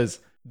 Because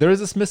there is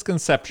this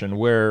misconception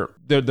where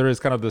there is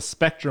kind of the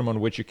spectrum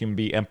on which you can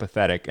be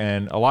empathetic.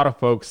 And a lot of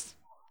folks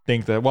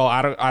think that, well,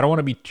 I don't want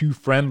to be too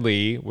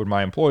friendly with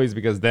my employees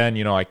because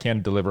then, I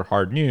can't deliver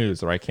hard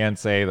news, or I can't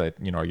say that,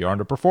 you're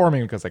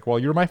underperforming because like, well,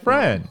 you're my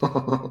friend.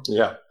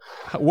 Yeah.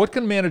 What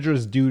can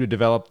managers do to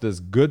develop this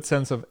good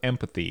sense of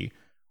empathy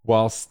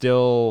while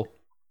still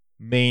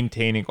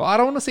maintaining, well, I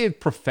don't want to say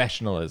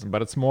professionalism,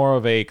 but it's more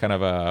of a kind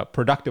of a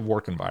productive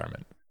work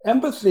environment?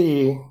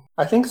 Empathy,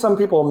 I think some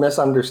people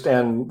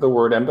misunderstand the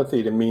word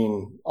empathy to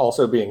mean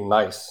also being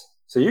nice.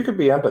 So you could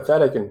be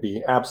empathetic and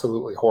be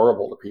absolutely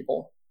horrible to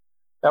people.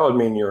 That would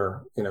mean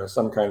you're,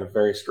 some kind of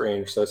very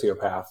strange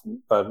sociopath.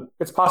 But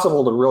it's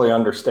possible to really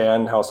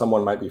understand how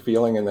someone might be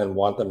feeling and then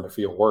want them to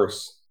feel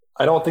worse.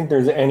 I don't think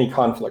there's any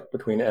conflict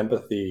between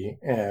empathy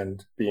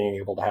and being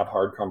able to have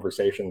hard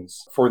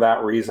conversations for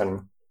that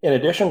reason. In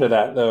addition to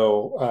that,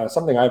 though,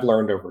 something I've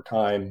learned over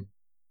time,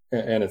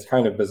 and it's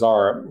kind of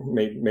bizarre, it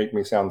may make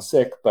me sound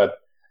sick, but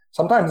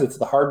sometimes it's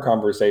the hard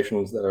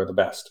conversations that are the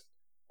best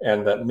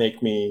and that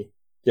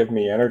give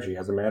me energy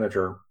as a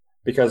manager,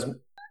 because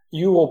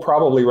you will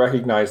probably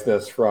recognize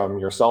this from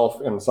yourself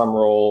in some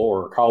role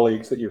or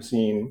colleagues that you've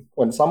seen.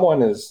 When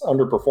someone is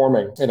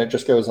underperforming and it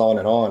just goes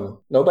on,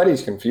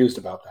 nobody's confused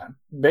about that.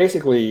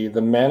 Basically,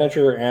 the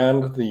manager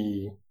and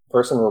the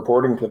person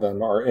reporting to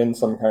them are in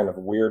some kind of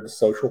weird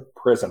social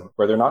prison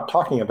where they're not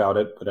talking about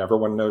it, but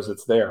everyone knows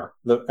it's there.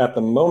 At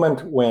the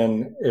moment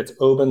when it's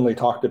openly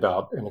talked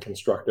about in a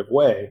constructive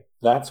way,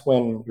 that's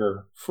when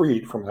you're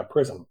freed from that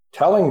prison.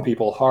 Telling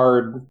people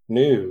hard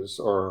news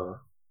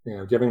or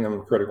giving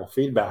them critical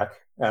feedback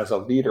as a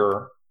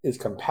leader is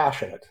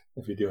compassionate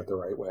if you do it the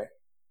right way.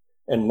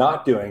 And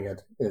not doing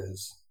it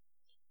is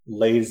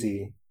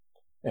lazy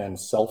and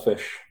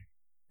selfish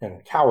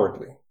and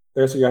cowardly.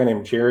 There's a guy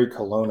named Jerry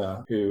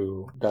Colonna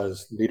who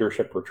does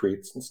leadership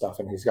retreats and stuff,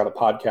 and he's got a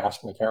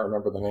podcast, and I can't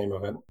remember the name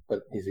of it,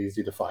 but he's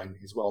easy to find.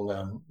 He's a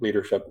well-known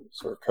leadership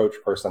sort of coach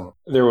person.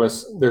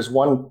 There's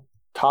one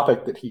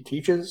topic that he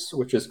teaches,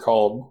 which is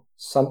called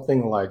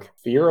something like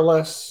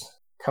fearless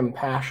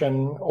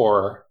compassion,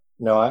 or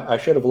no, I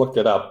should have looked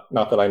it up.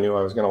 Not that I knew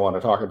I was going to want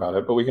to talk about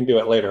it, but we can do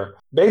it later.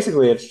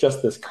 Basically, it's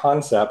just this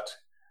concept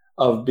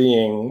of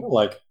being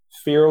like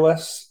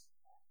fearless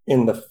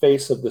in the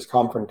face of this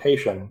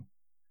confrontation,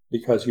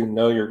 because you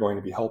know you're going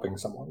to be helping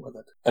someone with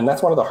it. And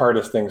that's one of the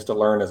hardest things to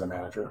learn as a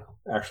manager,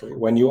 actually.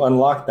 When you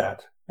unlock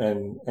that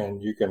and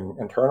you can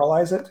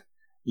internalize it,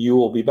 you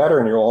will be better,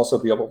 and you'll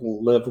also be able to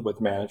live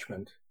with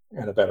management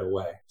in a better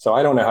way. So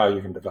I don't know how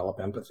you can develop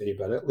empathy,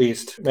 but at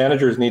least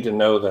managers need to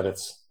know that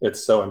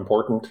it's so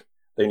important.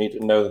 They need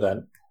to know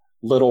that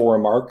little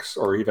remarks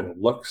or even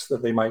looks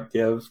that they might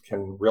give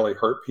can really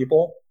hurt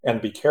people, and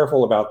be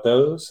careful about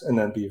those, and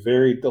then be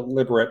very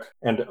deliberate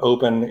and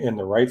open in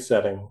the right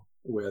setting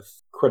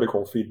with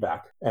critical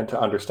feedback, and to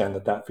understand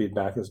that that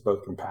feedback is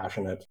both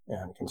compassionate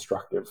and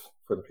constructive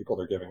for the people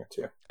they're giving it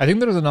to. I think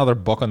there's another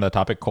book on the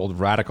topic called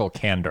Radical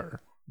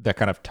Candor that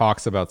kind of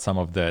talks about some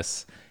of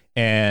this.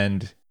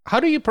 And how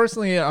do you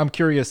personally, I'm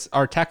curious,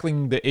 are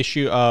tackling the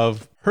issue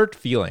of hurt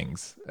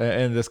feelings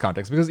in this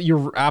context? Because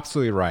you're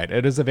absolutely right.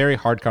 It is a very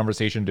hard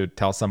conversation to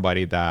tell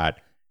somebody that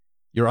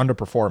you're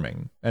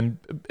underperforming. And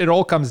it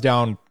all comes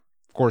down,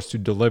 of course, to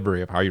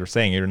delivery of how you're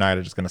saying it. You're not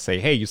just going to say,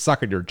 hey, you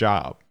suck at your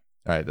job.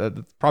 Right,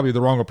 that's probably the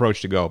wrong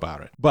approach to go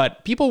about it.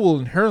 But people will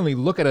inherently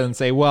look at it and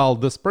say, well,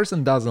 this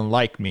person doesn't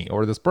like me,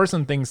 or this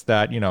person thinks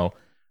that,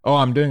 oh,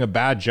 I'm doing a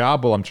bad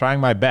job. Well, I'm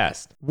trying my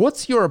best.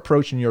 What's your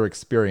approach and your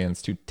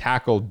experience to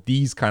tackle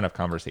these kind of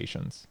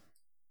conversations?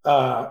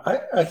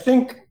 I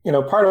think,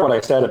 part of what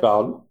I said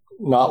about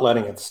not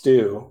letting it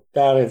stew,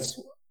 that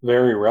is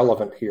very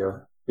relevant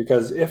here,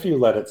 because if you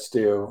let it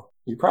stew,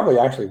 you probably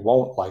actually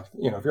won't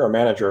if you're a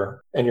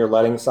manager and you're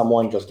letting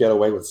someone just get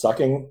away with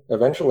sucking,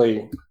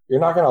 eventually you're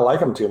not going to like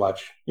them too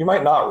much. You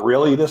might not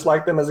really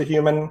dislike them as a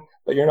human,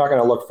 but you're not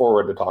going to look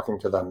forward to talking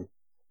to them.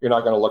 You're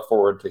not going to look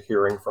forward to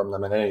hearing from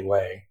them in any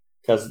way,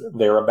 because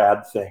they're a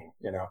bad thing,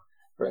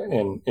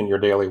 in your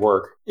daily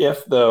work.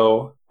 If,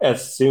 though,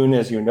 as soon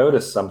as you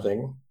notice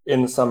something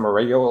in some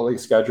regularly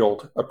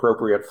scheduled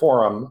appropriate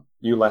forum,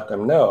 you let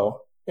them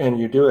know, and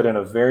you do it in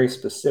a very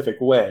specific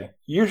way,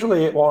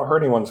 usually it won't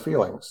hurt anyone's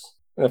feelings.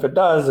 And if it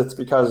does, it's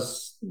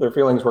because their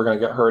feelings were going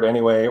to get hurt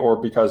anyway, or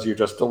because you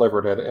just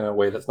delivered it in a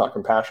way that's not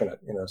compassionate.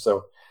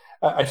 So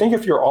I think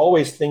if you're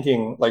always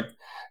thinking,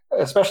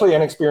 especially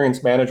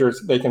inexperienced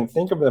managers, they can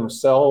think of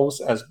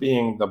themselves as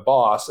being the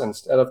boss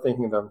instead of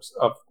thinking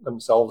of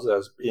themselves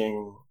as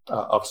being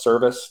of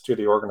service to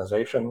the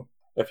organization.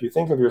 If you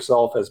think of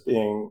yourself as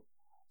being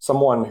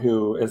someone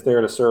who is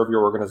there to serve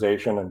your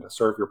organization and to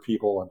serve your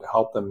people and to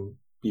help them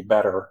be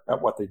better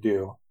at what they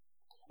do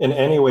in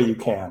any way you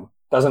can,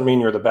 doesn't mean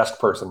you're the best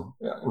person.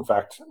 In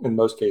fact, in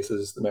most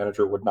cases, the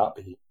manager would not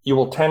be. You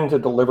will tend to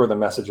deliver the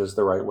messages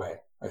the right way,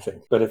 I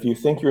think. But if you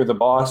think you're the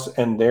boss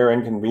and they're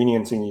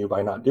inconveniencing you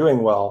by not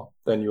doing well,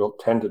 then you'll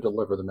tend to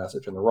deliver the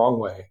message in the wrong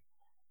way.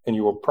 And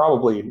you will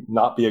probably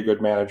not be a good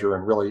manager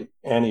in really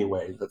any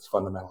way that's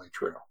fundamentally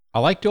true. I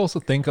like to also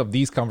think of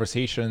these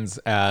conversations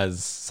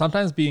as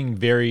sometimes being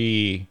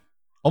very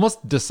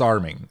almost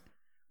disarming,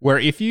 where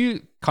if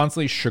you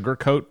constantly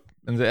sugarcoat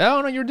and say,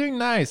 oh, no, you're doing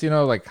nice,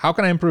 how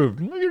can I improve?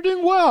 No, you're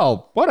doing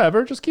well,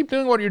 whatever, just keep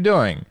doing what you're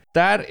doing.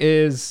 That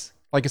is,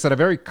 like I said, a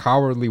very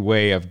cowardly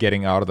way of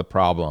getting out of the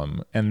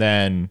problem, and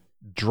then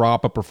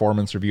drop a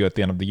performance review at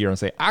the end of the year and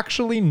say,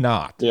 actually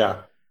not. Yeah.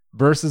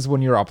 Versus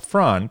when you're up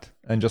front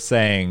and just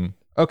saying,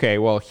 okay,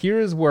 well,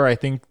 here's where I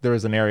think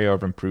there's an area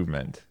of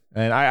improvement.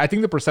 And I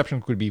think the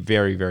perception could be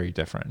very, very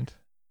different.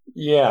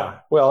 Yeah.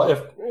 Well,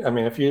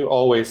 if you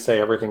always say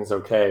everything's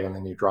okay and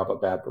then you drop a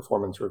bad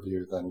performance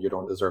review, then you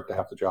don't deserve to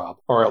have the job.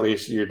 Or at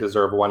least you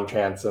deserve one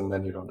chance and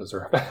then you don't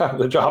deserve to have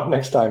the job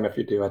next time if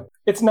you do it.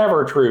 It's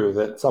never true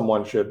that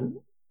someone should,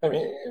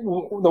 the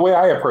way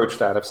I approach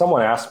that, if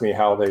someone asks me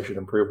how they should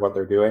improve what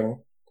they're doing,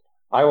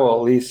 I will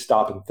at least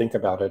stop and think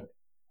about it.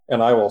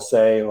 And I will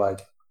say,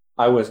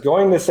 I was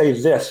going to say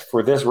this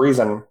for this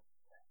reason,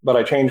 but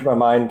I changed my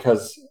mind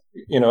because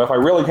if I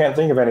really can't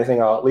think of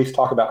anything, I'll at least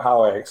talk about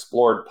how I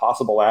explored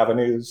possible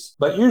avenues.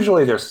 But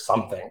usually there's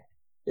something,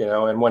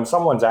 and when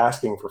someone's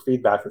asking for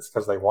feedback, it's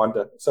because they want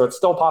it. So it's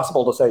still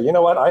possible to say, you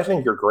know what, I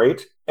think you're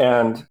great.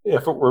 And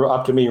if it were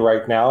up to me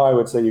right now, I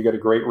would say you get a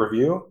great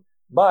review.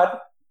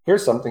 But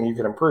here's something you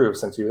can improve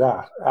since you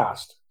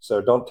asked.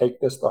 So don't take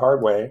this the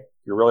hard way.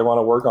 If you really want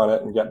to work on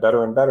it and get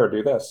better and better,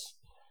 do this.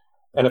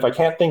 And if I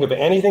can't think of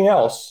anything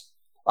else,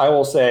 I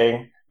will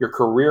say, your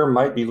career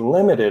might be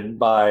limited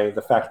by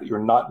the fact that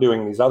you're not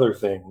doing these other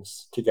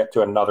things to get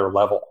to another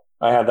level.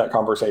 I had that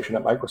conversation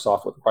at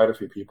Microsoft with quite a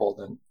few people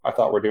that I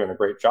thought were doing a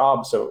great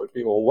job. So it would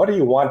be, well, what do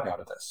you want out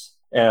of this?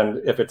 And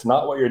if it's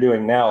not what you're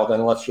doing now,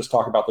 then let's just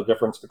talk about the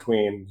difference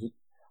between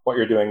what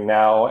you're doing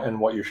now and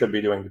what you should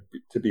be doing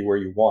to be where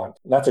you want.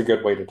 And that's a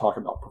good way to talk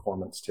about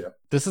performance too.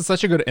 This is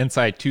such a good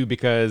insight too,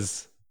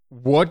 because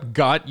what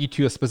got you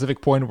to a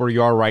specific point where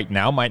you are right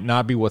now might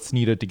not be what's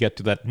needed to get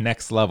to that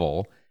next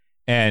level.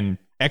 And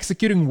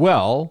executing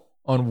well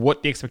on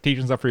what the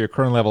expectations are for your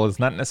current level is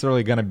not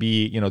necessarily going to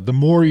be, the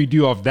more you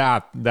do of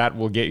that, that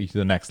will get you to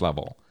the next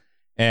level.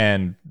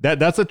 And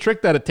that's a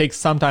trick that it takes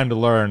some time to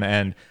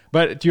learn.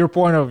 But to your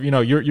point of,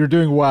 you're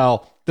doing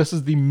well, this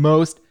is the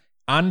most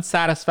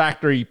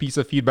unsatisfactory piece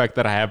of feedback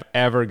that I have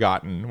ever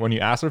gotten. When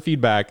you ask for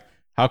feedback,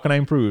 how can I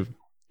improve?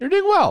 You're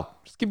doing well.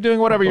 Just keep doing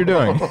whatever you're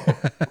doing.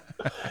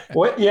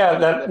 Yeah,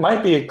 that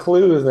might be a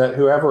clue that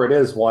whoever it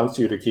is wants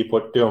you to keep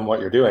doing what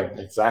you're doing.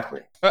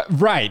 Exactly.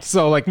 Right.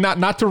 So like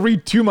not to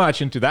read too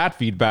much into that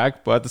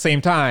feedback, but at the same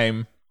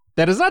time,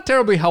 that is not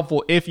terribly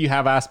helpful if you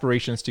have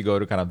aspirations to go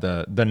to kind of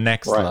the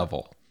next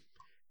level.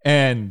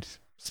 And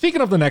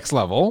speaking of the next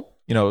level,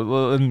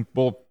 we're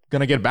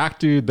gonna get back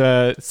to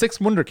the Six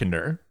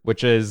Wunderkinder,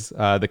 which is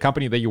the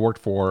company that you worked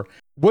for.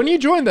 When you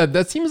joined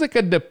that seems like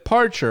a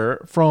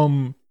departure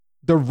from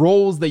the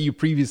roles that you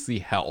previously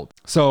held.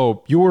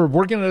 So you were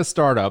working at a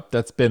startup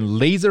that's been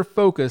laser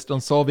focused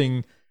on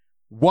solving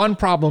one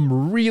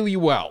problem really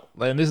well.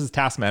 And this is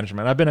task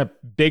management. I've been a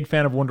big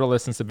fan of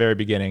Wunderlist since the very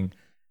beginning.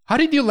 How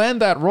did you land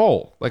that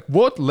role? Like,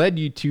 what led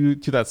you to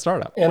that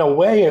startup? In a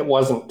way, it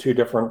wasn't too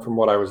different from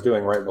what I was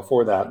doing right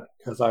before that,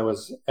 because I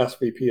was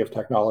SVP of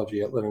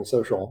technology at Living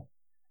Social,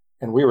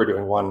 and we were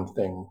doing one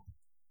thing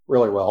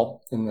really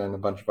well, and then a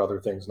bunch of other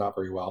things not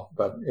very well.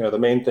 But the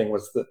main thing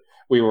was that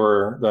we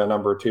were the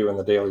number 2 in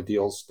the daily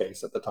deals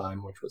space at the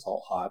time, which was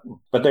all hot.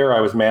 But there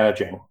I was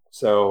managing.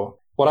 So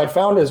what I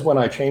found is when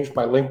I changed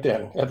my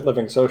LinkedIn at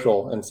Living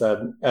Social and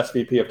said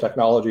SVP of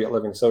technology at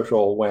Living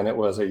Social when it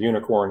was a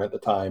unicorn at the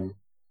time,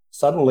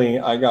 suddenly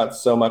I got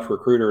so much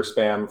recruiter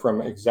spam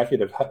from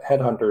executive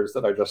headhunters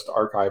that I just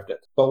archived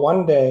it. But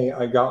one day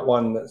I got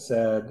one that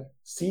said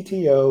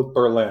CTO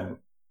Berlin.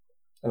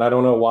 And I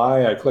don't know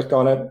why I clicked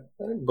on it.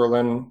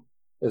 Berlin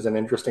is an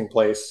interesting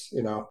place.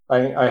 I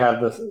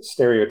had this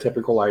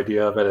stereotypical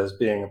idea of it as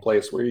being a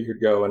place where you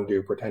could go and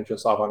do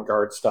pretentious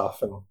avant-garde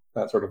stuff. And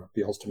that sort of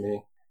appeals to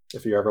me.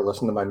 If you ever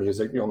listen to my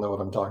music, you'll know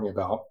what I'm talking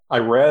about. I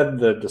read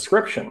the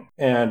description,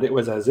 and it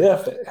was as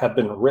if it had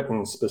been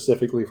written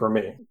specifically for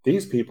me.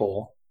 These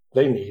people,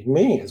 they need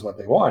me is what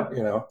they want,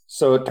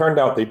 So it turned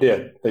out they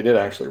did. They did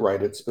actually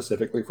write it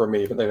specifically for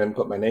me, but they didn't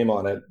put my name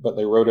on it. But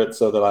they wrote it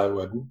so that I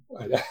would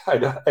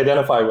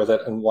identify with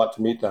it and want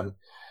to meet them.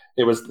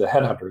 It was the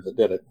headhunter that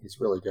did it.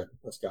 He's really good,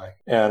 this guy.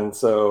 And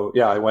so,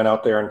 I went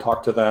out there and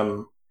talked to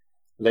them.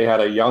 They had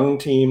a young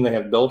team. They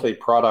had built a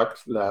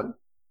product that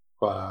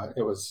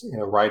it was,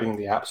 riding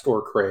the App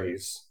Store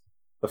craze,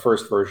 the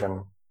first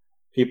version.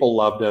 People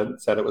loved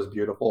it, said it was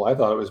beautiful. I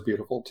thought it was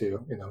beautiful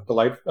too.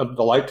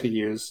 Delight to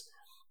use.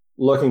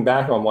 Looking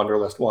back on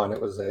Wunderlist 1,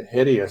 it was a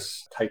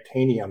hideous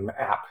titanium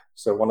app.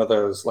 So one of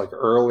those like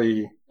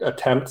early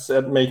attempts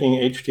at making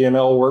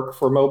HTML work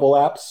for mobile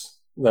apps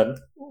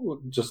that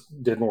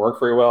just didn't work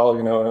very well.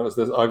 It was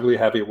this ugly,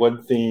 heavy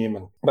wood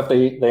theme. But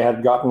they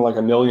had gotten like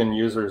 1 million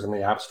users in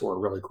the App Store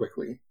really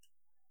quickly.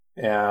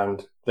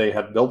 And they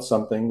had built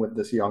something with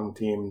this young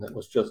team that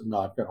was just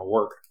not going to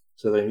work.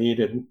 So they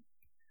needed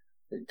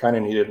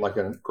like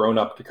a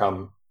grown-up to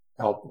come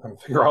help them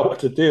figure out what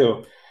to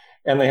do.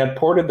 And they had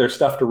ported their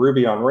stuff to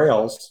Ruby on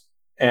Rails,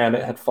 and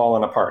it had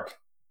fallen apart.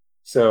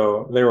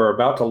 So they were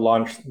about to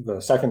launch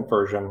the second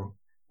version,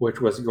 which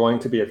was going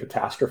to be a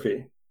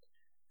catastrophe.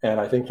 And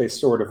I think they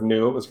sort of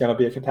knew it was going to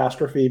be a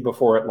catastrophe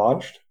before it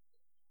launched.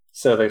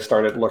 So they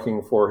started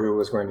looking for who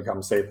was going to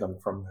come save them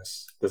from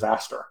this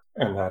disaster.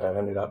 And that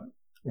ended up,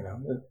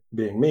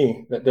 being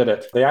me that did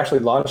it. They actually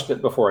launched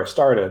it before I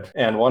started.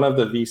 And one of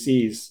the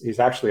VCs, he's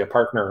actually a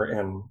partner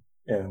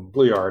in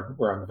Blue Yard,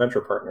 where I'm a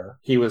venture partner.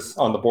 He was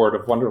on the board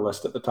of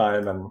Wunderlist at the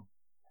time. And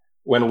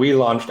when we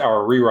launched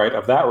our rewrite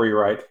of that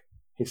rewrite,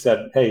 he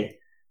said, hey,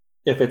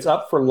 if it's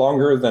up for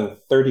longer than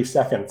 30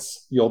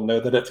 seconds, you'll know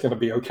that it's going to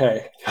be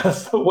okay.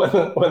 Because when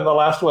the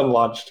last one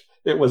launched,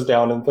 it was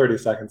down in 30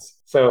 seconds.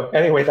 So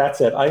anyway, that's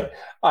it.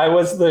 I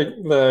was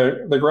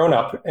the grown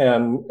up,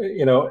 and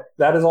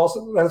that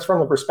is from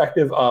the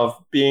perspective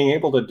of being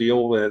able to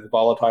deal with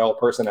volatile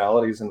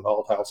personalities and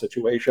volatile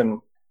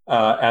situation,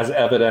 as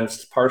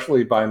evidenced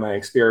partially by my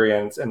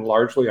experience and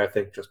largely, I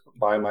think, just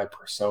by my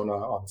persona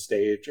on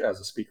stage as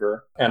a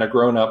speaker, and a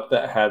grown up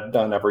that had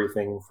done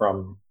everything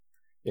from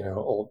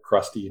old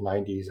crusty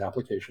 90s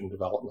application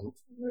development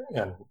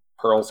and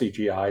Perl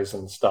CGIs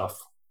and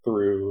stuff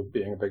through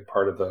being a big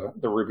part of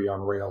the Ruby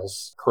on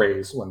Rails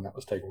craze when that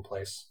was taking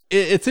place.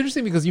 It's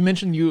interesting because you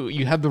mentioned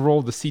you had the role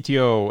of the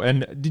CTO,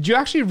 and did you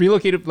actually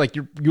relocate it? Like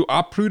you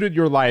uprooted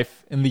your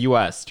life in the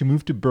US to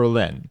move to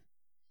Berlin?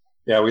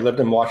 Yeah, we lived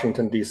in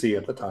Washington, D.C.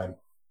 at the time.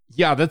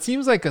 Yeah, that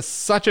seems like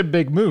such a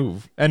big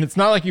move. And it's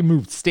not like you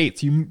moved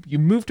states. You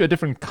moved to a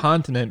different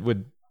continent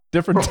with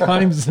different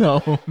time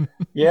zone.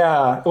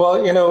 Yeah, well,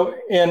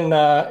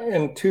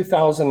 in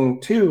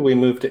 2002, we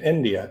moved to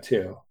India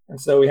too. And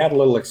so we had a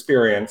little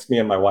experience, me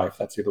and my wife,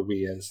 that's who the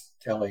we is,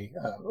 Kelly.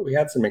 We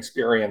had some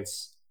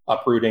experience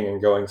uprooting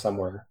and going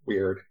somewhere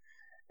weird.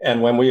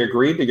 And when we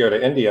agreed to go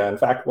to India, in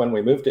fact, when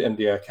we moved to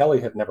India,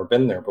 Kelly had never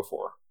been there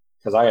before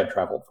because I had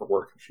traveled for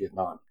work and she had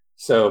not.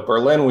 So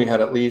Berlin, we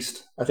had at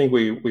least, I think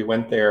we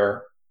went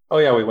there. Oh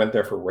yeah, we went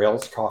there for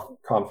Rails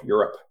Conf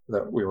Europe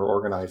that we were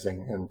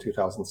organizing in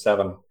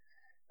 2007.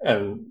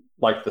 And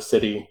like the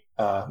city,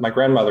 my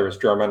grandmother is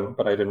German,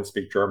 but I didn't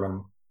speak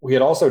German. We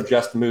had also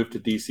just moved to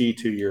DC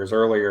 2 years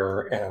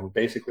earlier and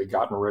basically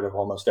gotten rid of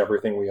almost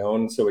everything we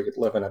owned so we could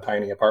live in a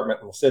tiny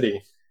apartment in the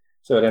city.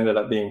 So it ended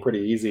up being pretty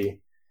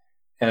easy.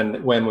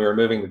 And when we were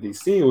moving to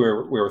DC,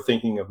 we were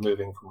thinking of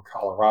moving from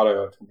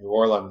Colorado to New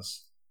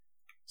Orleans.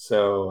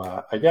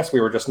 So I guess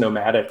we were just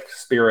nomadic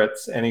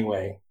spirits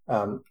anyway.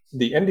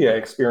 The India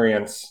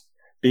experience,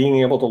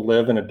 being able to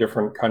live in a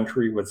different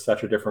country with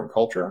such a different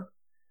culture,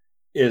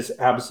 is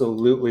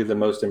absolutely the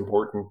most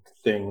important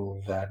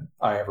thing that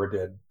I ever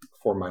did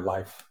for my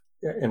life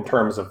in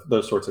terms of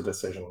those sorts of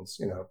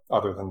decisions,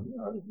 other than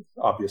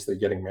obviously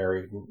getting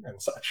married and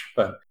such.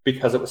 But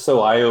because it was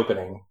so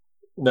eye-opening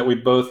that we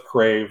both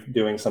crave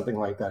doing something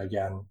like that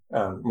again.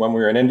 When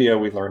we were in India,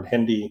 we learned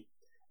Hindi,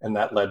 and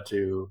that led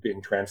to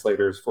being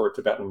translators for a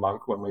Tibetan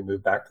monk when we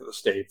moved back to the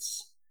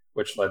States,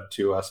 which led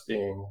to us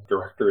being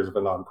directors of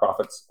a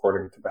nonprofit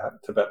supporting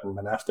Tibetan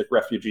monastic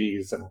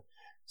refugees, and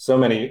so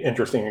many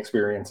interesting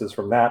experiences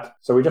from that.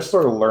 So we just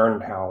sort of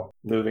learned how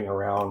moving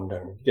around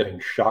and getting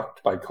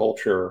shocked by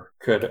culture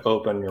could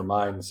open your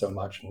mind so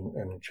much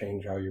and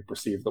change how you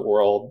perceive the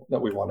world,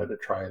 that we wanted to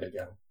try it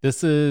again.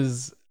 This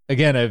is,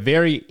 again, a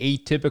very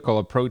atypical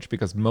approach,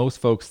 because most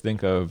folks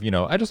think of,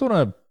 I just want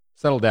to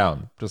settle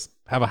down, just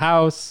have a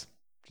house,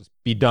 just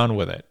be done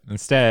with it.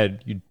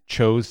 Instead, you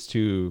chose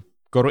to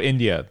go to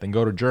India, then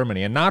go to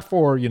Germany, and not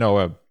for,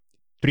 a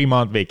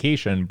 3-month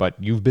vacation,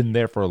 but you've been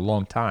there for a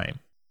long time.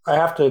 I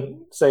have to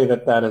say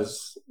that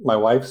is my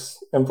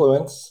wife's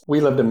influence. We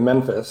lived in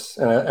Memphis,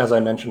 and as I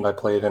mentioned, I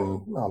played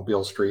on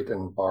Beale Street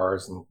and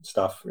bars and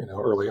stuff,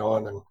 early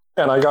on,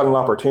 and I got an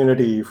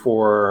opportunity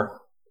for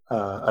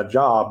a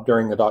job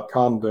during the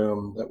 .com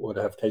boom that would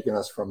have taken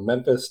us from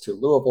Memphis to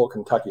Louisville,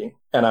 Kentucky.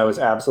 And I was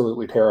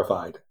absolutely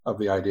terrified of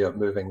the idea of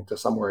moving to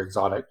somewhere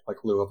exotic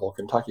like Louisville,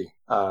 Kentucky.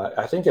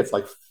 I think it's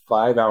like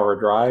 5-hour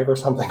drive or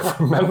something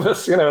from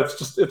Memphis.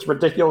 It's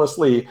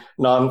ridiculously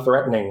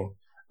non-threatening,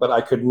 but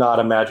I could not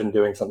imagine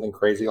doing something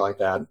crazy like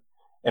that.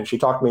 And she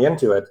talked me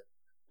into it.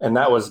 And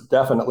that was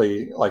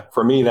definitely, like,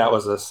 for me, that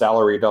was a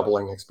salary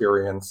doubling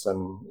experience.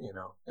 And,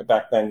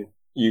 back then,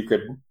 you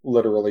could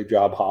literally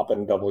job hop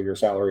and double your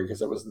salary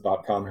because it was the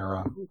 .com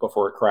era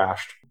before it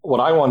crashed. What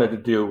I wanted to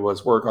do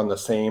was work on the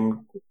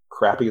same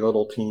crappy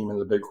little team in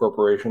the big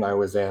corporation I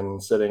was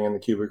in, sitting in the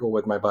cubicle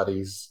with my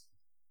buddies,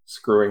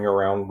 screwing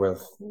around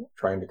with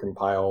trying to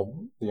compile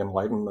the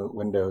Enlightenment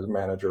Windows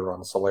Manager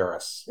on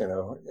Solaris.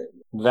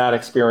 That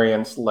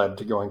experience led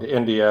to going to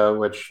India,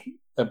 which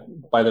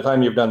by the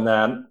time you've done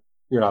that,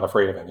 you're not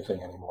afraid of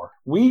anything anymore.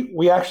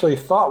 We actually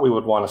thought we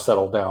would want to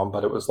settle down,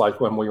 but it was like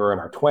when we were in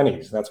our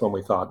 20s. That's when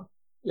we thought,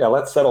 yeah,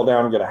 let's settle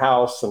down and get a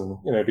house and,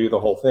 do the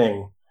whole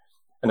thing.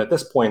 And at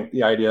this point,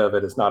 the idea of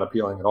it is not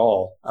appealing at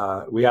all.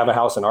 We have a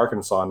house in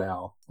Arkansas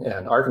now,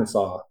 and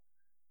Arkansas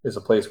is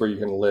a place where you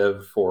can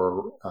live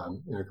for,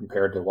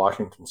 compared to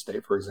Washington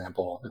State, for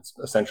example, it's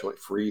essentially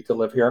free to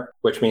live here,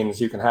 which means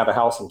you can have a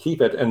house and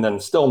keep it and then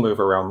still move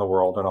around the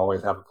world and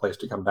always have a place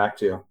to come back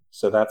to.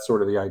 So that's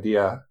sort of the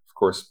idea. Of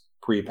course,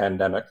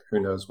 pre-pandemic, who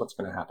knows what's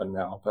going to happen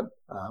now, but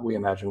we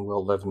imagine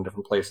we'll live in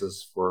different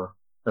places for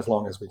as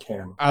long as we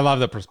can. I love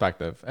the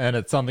perspective, and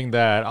it's something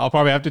that I'll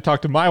probably have to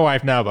talk to my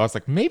wife now, but I was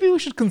like, maybe we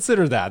should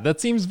consider that.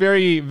 That seems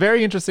very,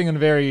 very interesting, and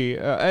very,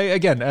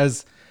 again,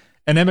 as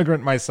an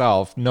immigrant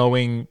myself,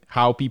 knowing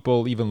how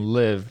people even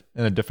live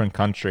in a different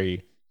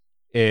country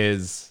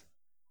is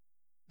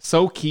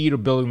so key to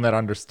building that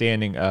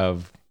understanding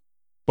of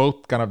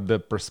both kind of the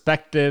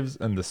perspectives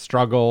and the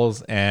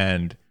struggles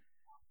and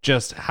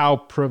just how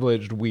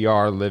privileged we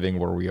are living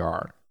where we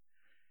are.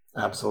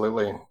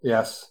 Absolutely.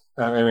 Yes.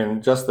 I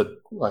mean, just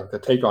the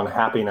take on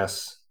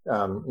happiness,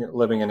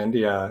 living in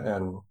India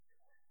and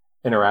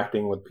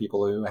interacting with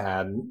people who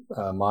had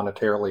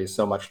monetarily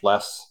so much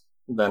less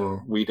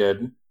than we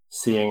did,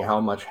 seeing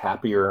how much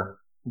happier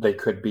they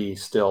could be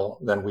still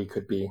than we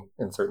could be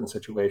in certain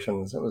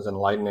situations. It was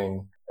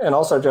enlightening. And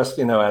also just,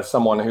 as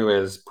someone who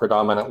is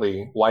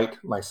predominantly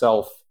white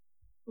myself,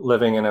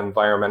 living in an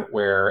environment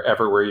where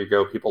everywhere you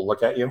go, people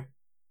look at you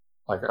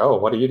like, oh,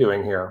 what are you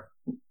doing here?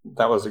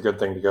 That was a good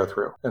thing to go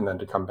through. And then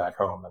to come back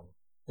home and,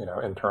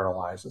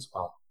 internalize as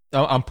well.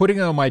 I'm putting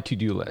it on my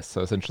to-do list.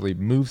 So essentially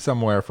move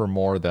somewhere for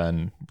more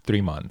than 3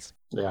 months.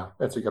 Yeah,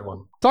 it's a good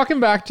one. Talking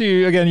back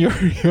to, again,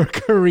 your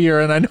career,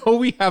 and I know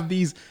we have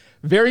these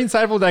very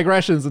insightful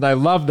digressions and I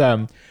love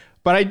them,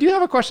 but I do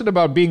have a question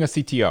about being a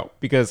CTO,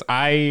 because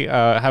I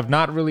have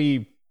not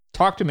really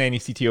talked to many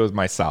CTOs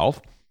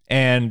myself.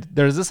 And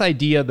there's this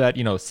idea that,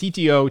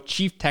 CTO,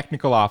 Chief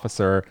Technical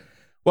Officer,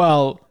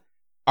 well,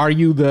 are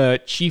you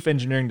the chief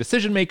engineering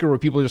decision maker where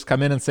people just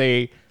come in and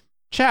say,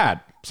 Chad,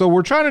 so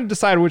we're trying to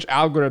decide which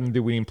algorithm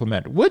do we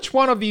implement? Which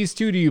one of these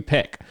two do you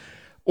pick?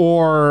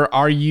 Or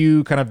are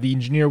you kind of the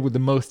engineer with the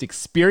most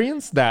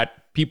experience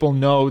that people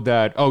know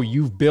that, oh,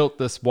 you've built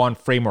this one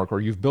framework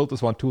or you've built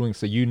this one tooling,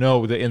 so you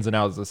know the ins and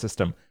outs of the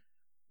system?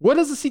 What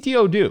does a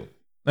CTO do?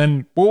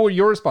 And what were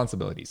your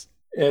responsibilities?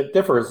 It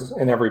differs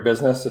in every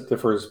business. It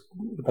differs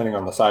depending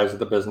on the size of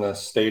the business,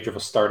 stage of a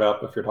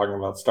startup, if you're talking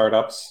about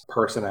startups,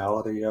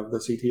 personality of the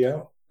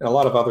CTO, and a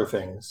lot of other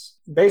things.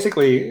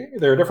 Basically,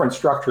 there are different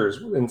structures.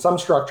 In some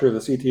structure, the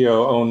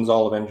CTO owns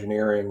all of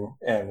engineering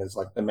and is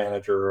like the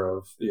manager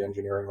of the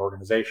engineering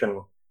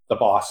organization. the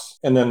boss.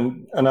 And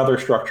then another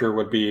structure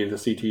would be the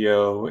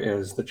CTO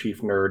is the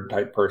chief nerd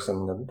type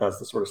person that does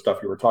the sort of stuff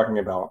you were talking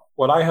about.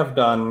 What I have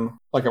done,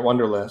 like at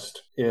Wunderlist,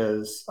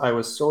 is I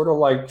was sort of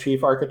like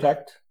chief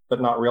architect, but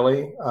not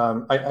really.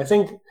 I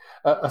think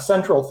a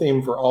central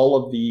theme for all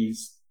of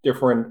these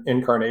different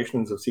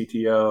incarnations of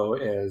CTO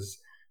is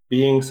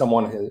being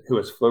someone who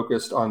is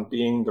focused on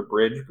being the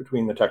bridge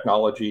between the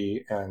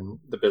technology and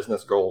the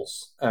business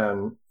goals,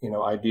 and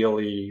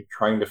ideally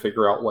trying to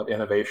figure out what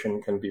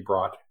innovation can be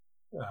brought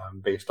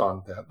based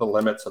on the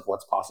limits of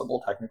what's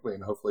possible technically,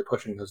 and hopefully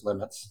pushing those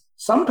limits.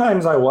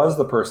 Sometimes I was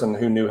the person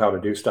who knew how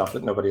to do stuff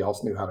that nobody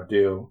else knew how to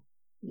do.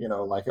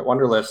 Like at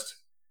Wunderlist,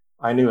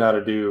 I knew how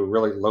to do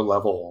really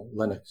low-level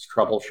Linux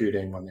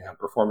troubleshooting when they had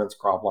performance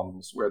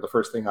problems, where the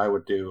first thing I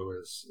would do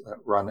is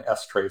run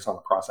strace on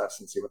the process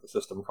and see what the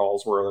system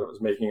calls were that it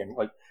was making,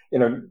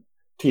 and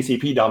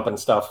TCP dump and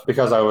stuff,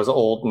 because I was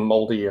old and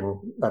moldy, and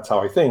that's how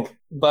I think.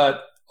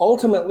 But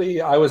ultimately,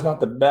 I was not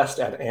the best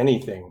at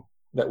anything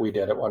that we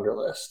did at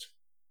Wunderlist.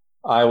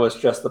 I was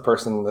just the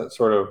person that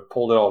sort of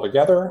pulled it all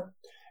together.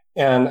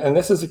 And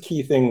this is a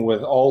key thing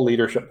with all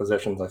leadership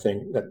positions, I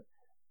think, that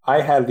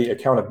I had the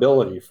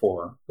accountability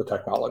for the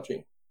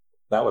technology.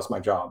 That was my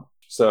job.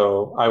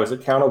 So I was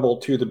accountable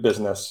to the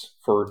business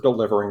for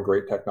delivering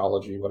great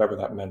technology, whatever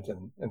that meant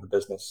in the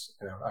business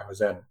I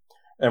was in.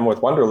 And with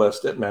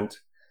Wunderlist, it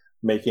meant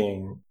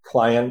making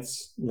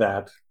clients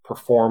that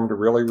performed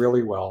really,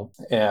 really well,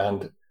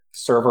 and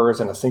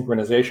servers and a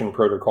synchronization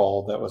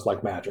protocol that was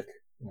like magic,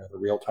 the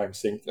real-time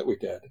sync that we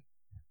did,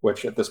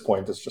 which at this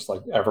point is just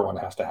like everyone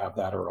has to have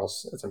that or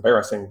else it's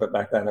embarrassing. But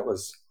back then it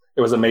was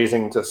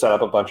amazing to set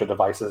up a bunch of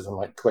devices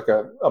and click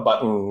a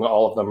button, and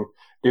all of them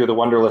do the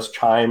Wunderlist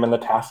chime and the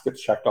task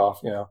gets checked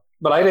off,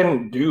 But I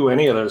didn't do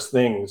any of those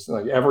things.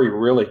 Like every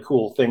really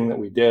cool thing that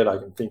we did, I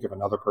can think of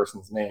another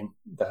person's name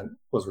that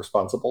was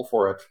responsible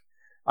for it.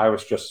 I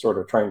was just sort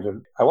of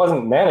I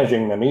wasn't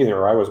managing them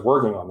either. I was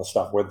working on the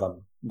stuff with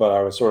them, but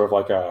I was sort of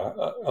like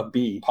a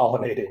bee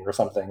pollinating or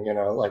something,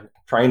 like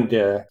trying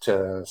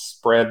to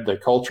spread the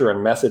culture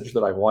and message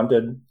that I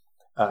wanted.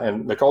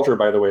 And the culture,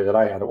 by the way, that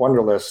I had at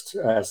Wunderlist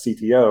as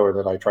CTO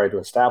that I tried to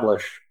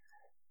establish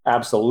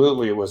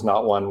absolutely was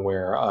not one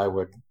where I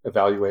would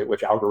evaluate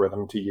which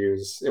algorithm to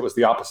use. It was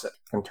the opposite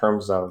in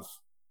terms of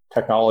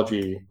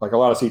technology. Like a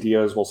lot of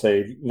CTOs will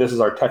say, this is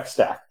our tech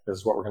stack, this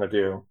is what we're going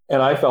to do.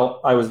 And I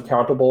felt I was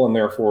accountable and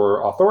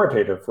therefore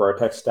authoritative for our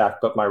tech stack.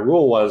 But my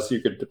rule was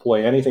you could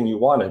deploy anything you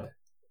wanted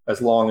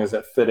as long as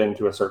it fit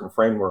into a certain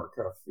framework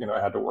of, it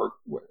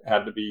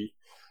had to be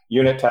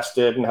unit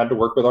tested and had to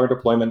work with our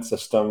deployment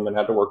system and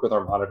had to work with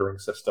our monitoring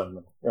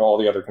system and all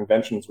the other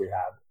conventions we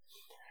had.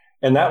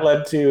 And that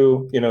led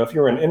to, if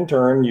you're an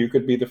intern, you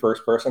could be the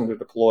first person to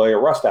deploy a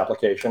Rust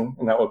application,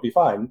 and that would be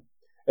fine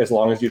as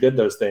long as you did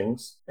those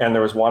things. And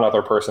there was one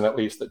other person at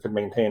least that could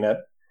maintain it.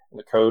 And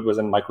the code was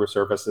in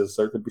microservices,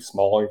 so it could be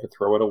small, you could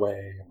throw it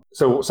away.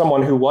 So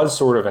someone who was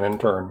sort of an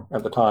intern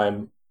at the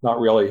time, not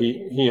really,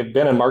 he had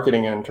been a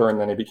marketing intern,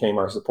 then he became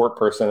our support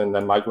person and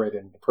then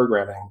migrated into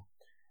programming.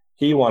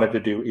 He wanted to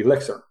do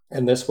Elixir.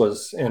 And this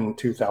was in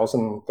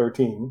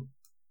 2013.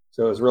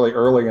 So it was really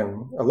early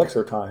in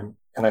Elixir time.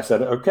 And I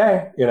said,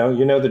 okay, you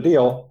know the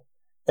deal.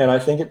 And I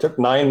think it took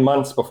 9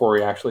 months before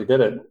he actually did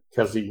it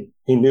because he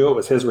knew it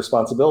was his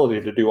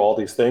responsibility to do all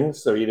these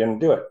things. So he didn't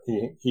do it.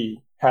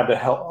 He had to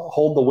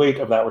hold the weight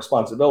of that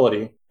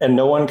responsibility. And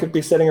no one could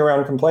be sitting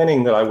around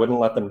complaining that I wouldn't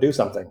let them do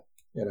something,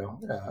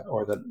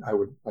 or that I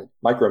would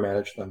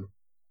micromanage them.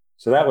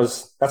 So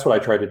that's what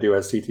I tried to do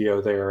as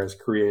CTO there, is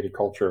create a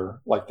culture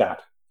like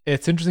that.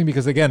 It's interesting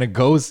because, again, it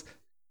goes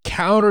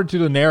counter to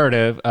the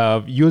narrative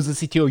of you as a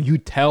CTO, you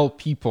tell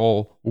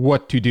people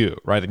what to do,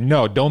 right?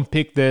 No, don't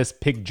pick this,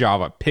 pick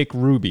Java, pick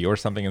Ruby or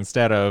something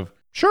instead of,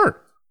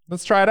 sure,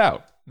 let's try it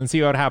out and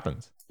see what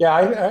happens. Yeah,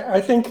 I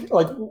think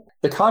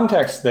the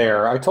context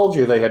there, I told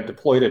you they had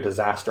deployed a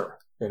disaster,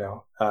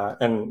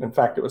 and in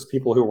fact, it was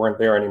people who weren't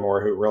there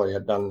anymore who really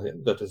had done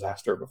the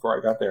disaster before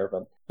I got there.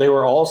 But they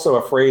were also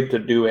afraid to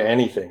do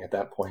anything at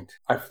that point.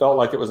 I felt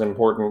like it was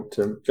important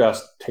to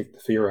just take the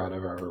fear out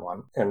of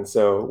everyone. And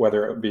so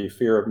whether it be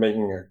fear of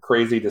making a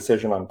crazy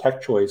decision on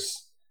tech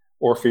choice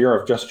or fear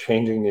of just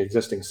changing the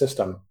existing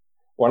system,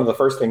 one of the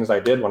first things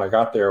I did when I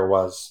got there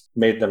was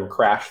made them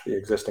crash the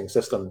existing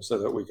system so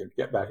that we could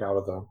get back out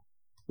of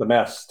the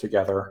mess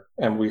together.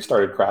 And we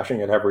started crashing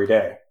it every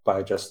day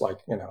by just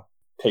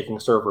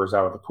taking servers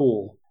out of the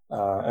pool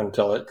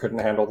until it couldn't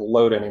handle the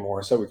load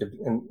anymore, so we could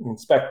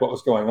inspect what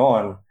was going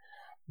on,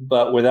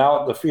 but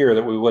without the fear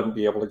that we wouldn't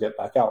be able to get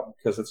back out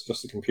because it's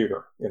just a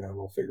computer.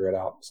 We'll figure it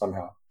out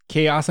somehow.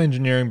 Chaos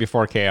engineering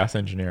before chaos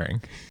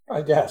engineering.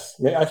 I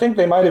guess. I think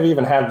they might have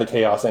even had the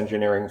chaos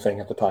engineering thing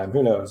at the time.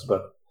 Who knows?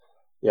 But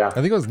yeah. I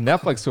think it was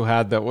Netflix who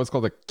had what's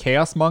called a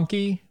Chaos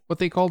Monkey, what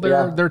they called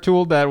their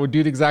tool that would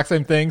do the exact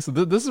same thing. So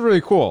this is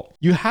really cool.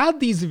 You had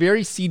these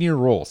very senior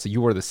roles. So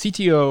you were the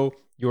CTO,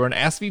 you were an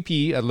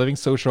SVP at Living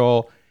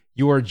Social,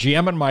 you were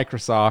GM at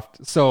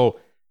Microsoft. So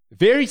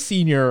very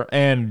senior.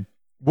 And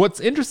what's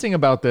interesting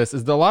about this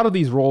is that a lot of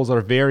these roles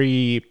have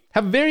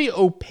very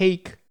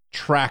opaque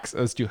tracks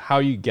as to how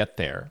you get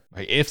there.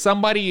 Like if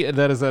somebody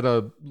that is at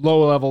a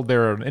low level,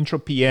 they're an intro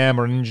PM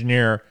or an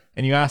engineer,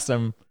 and you ask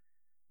them,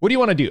 what do you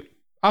want to do?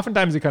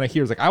 Oftentimes you kind of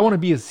hear, like, I want to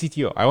be a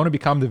CTO. I want to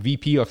become the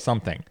VP of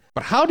something.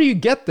 But how do you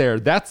get there?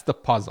 That's the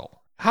puzzle.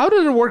 How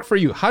did it work for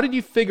you? How did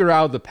you figure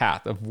out the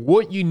path of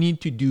what you need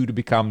to do to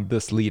become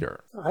this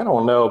leader? I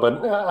don't know,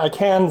 but I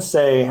can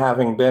say,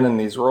 having been in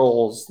these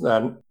roles,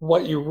 that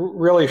what you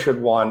really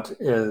should want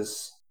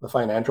is the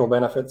financial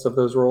benefits of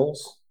those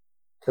roles,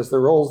 because the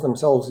roles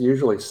themselves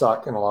usually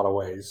suck in a lot of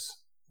ways.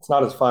 It's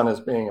not as fun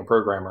as being a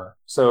programmer.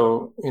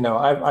 So,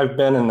 I've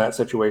been in that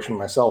situation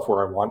myself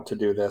where I want to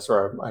do this,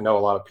 or I know a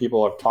lot of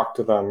people, I've talked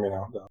to them,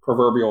 the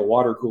proverbial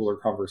water cooler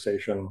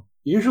conversation.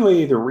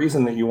 Usually the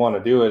reason that you want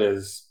to do it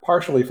is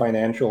partially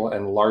financial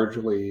and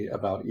largely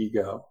about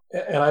ego.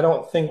 And I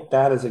don't think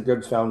that is a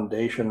good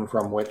foundation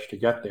from which to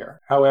get there.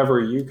 However,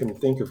 you can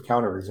think of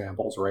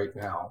counterexamples right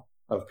now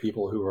of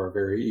people who are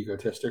very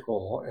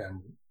egotistical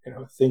and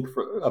think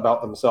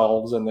about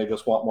themselves, and they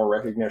just want more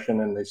recognition,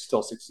 and they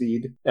still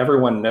succeed.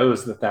 Everyone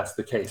knows that that's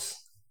the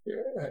case.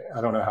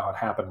 I don't know how it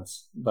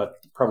happens,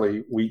 but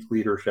probably weak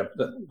leadership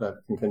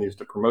that continues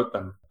to promote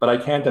them. But I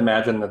can't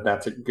imagine that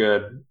that's a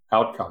good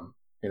outcome,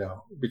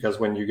 because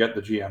when you get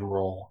the GM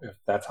role, if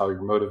that's how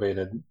you're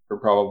motivated, you're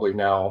probably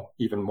now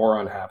even more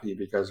unhappy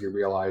because you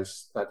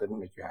realize that didn't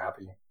make you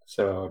happy.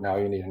 So now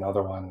you need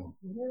another one,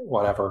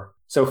 whatever.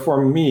 So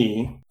for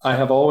me, I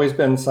have always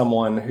been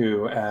someone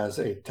who, as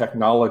a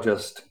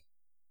technologist,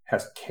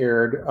 has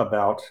cared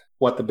about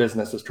what the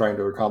business is trying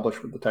to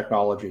accomplish with the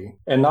technology.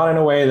 And not in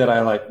a way that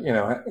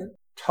I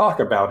talk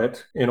about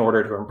it in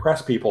order to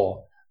impress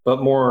people,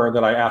 but more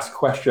that I ask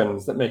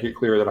questions that make it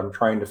clear that I'm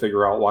trying to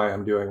figure out why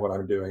I'm doing what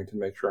I'm doing to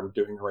make sure I'm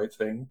doing the right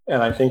thing.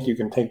 And I think you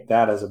can take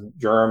that as a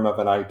germ of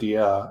an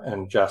idea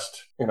and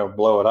just,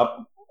 blow it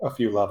up a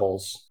few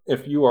levels.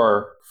 If you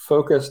are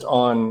focused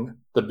on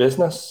the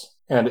business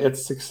and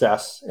its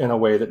success in a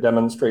way that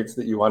demonstrates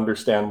that you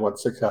understand what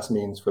success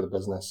means for the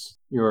business,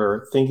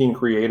 you're thinking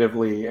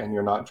creatively, and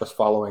you're not just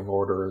following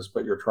orders,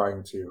 but you're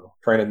trying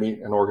to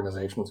meet an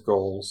organization's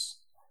goals,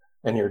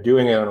 and you're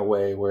doing it in a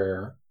way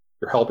where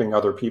you're helping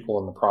other people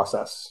in the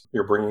process.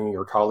 You're bringing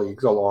your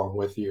colleagues along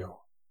with you,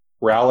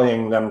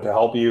 rallying them to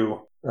help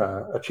you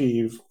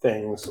achieve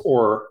things,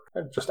 or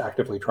just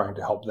actively trying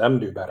to help them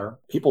do better.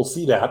 People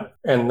see that,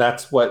 and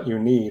that's what you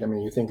need. I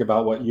mean, you think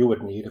about what you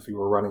would need if you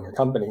were running a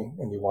company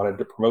and you wanted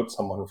to promote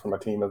someone from a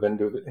team of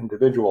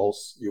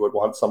individuals. You would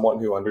want someone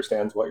who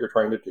understands what you're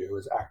trying to do,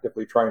 is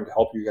actively trying to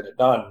help you get it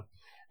done,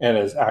 and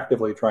is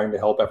actively trying to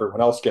help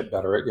everyone else get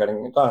better at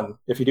getting it done.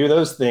 If you do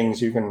those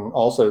things, you can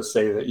also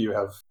say that you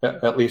have,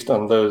 at least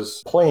on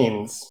those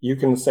planes, you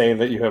can say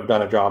that you have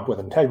done a job with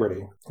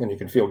integrity, and you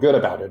can feel good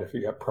about it if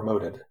you get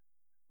promoted.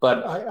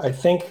 But I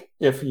think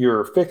if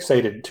you're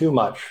fixated too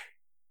much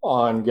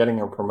on getting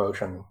a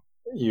promotion,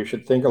 you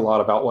should think a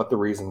lot about what the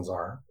reasons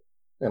are.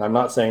 And I'm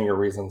not saying your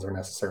reasons are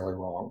necessarily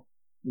wrong,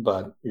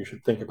 but you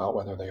should think about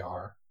whether they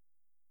are.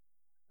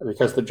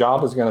 Because the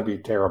job is going to be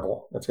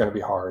terrible. It's going to be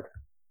hard.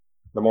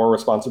 The more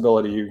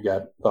responsibility you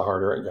get, the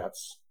harder it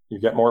gets. You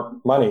get more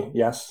money,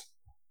 yes,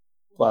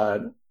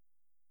 but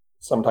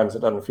sometimes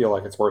it doesn't feel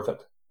like it's worth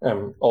it.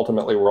 And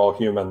ultimately, we're all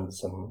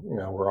humans, and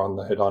we're on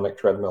the hedonic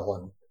treadmill,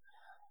 and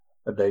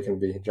a day can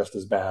be just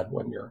as bad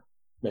when you're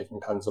making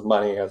tons of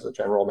money as a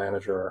general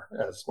manager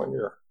as when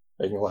you're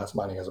making less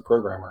money as a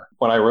programmer.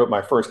 When I wrote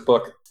my first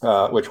book,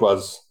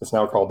 it's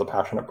now called The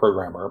Passionate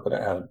Programmer, but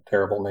it had a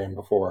terrible name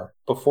before.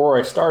 Before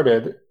I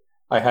started,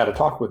 I had a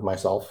talk with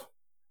myself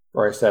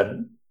where I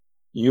said,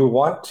 you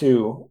want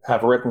to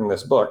have written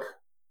this book,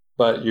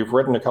 but you've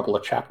written a couple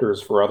of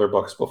chapters for other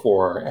books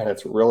before, and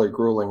it's really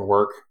grueling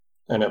work,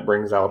 and it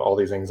brings out all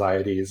these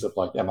anxieties of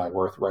am I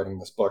worth writing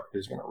this book?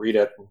 Who's going to read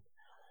it?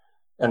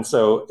 And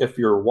so if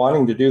you're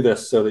wanting to do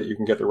this so that you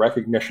can get the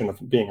recognition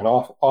of being an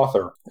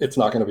author, it's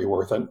not going to be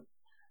worth it.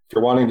 If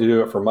you're wanting to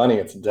do it for money,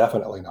 it's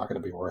definitely not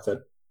going to be worth it.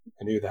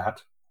 I knew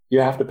that.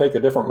 You have to pick a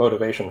different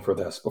motivation for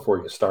this before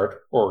you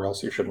start, or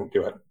else you shouldn't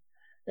do it.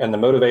 And the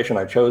motivation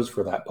I chose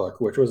for that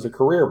book, which was a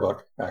career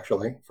book,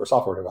 actually, for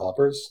software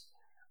developers,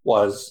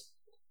 was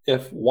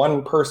if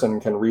one person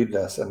can read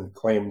this and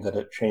claim that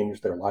it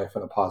changed their life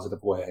in a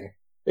positive way,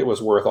 it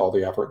was worth all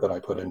the effort that I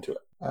put into it.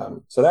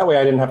 So that way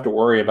I didn't have to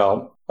worry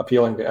about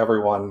appealing to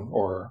everyone,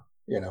 or,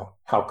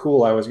 how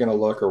cool I was going to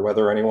look, or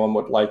whether anyone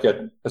would like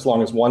it. As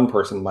long as one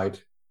person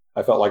might,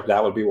 I felt like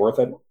that would be worth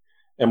it.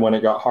 And when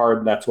it got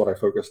hard, that's what I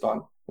focused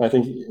on. And I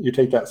think you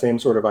take that same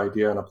sort of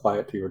idea and apply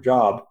it to your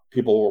job,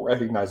 people will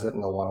recognize it,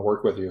 and they'll want to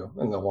work with you,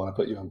 and they'll want to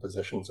put you in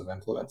positions of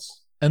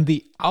influence. And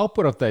the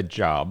output of that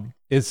job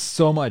is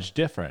so much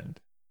different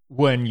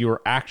when you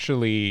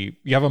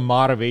have a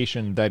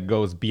motivation that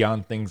goes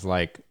beyond things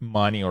like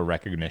money or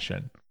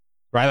recognition,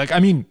 right?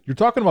 You're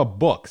talking about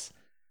books.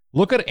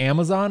 Look at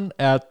Amazon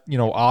at,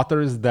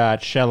 authors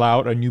that shell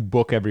out a new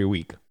book every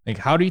week.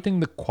 How do you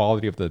think the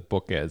quality of the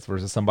book is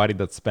versus somebody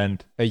that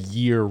spent a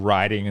year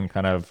writing and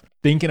kind of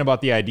thinking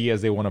about the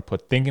ideas they want to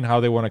put, thinking how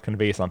they want to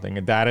convey something?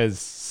 And that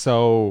is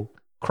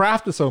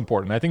craft is so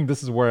important. I think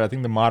this is where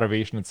the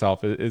motivation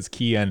itself is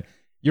key. And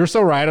You're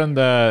so right on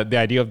the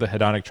idea of the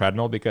hedonic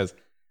treadmill, because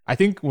I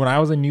think when I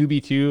was a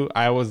newbie too,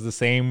 I was the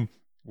same,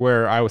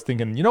 where I was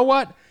thinking, you know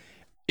what?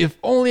 If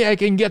only I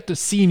can get to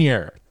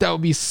senior, that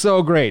would be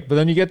so great. But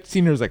then you get to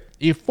senior, it's like,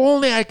 if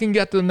only I can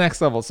get to the next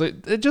level. So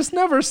it just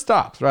never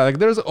stops, right? Like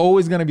there's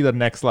always going to be the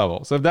next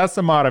level. So if that's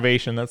the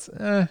motivation, that's,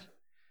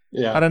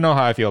 Yeah. I don't know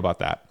how I feel about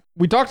that.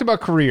 We talked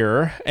about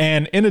career,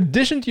 and in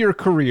addition to your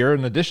career,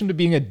 in addition to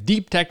being a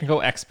deep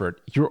technical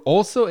expert, you're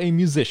also a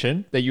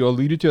musician that you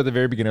alluded to at the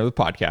very beginning of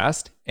the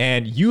podcast,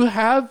 and you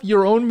have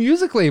your own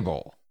music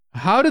label.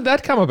 How did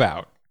that come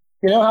about?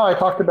 You know how I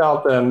talked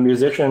about the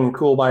musician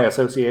cool by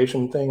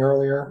association thing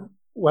earlier?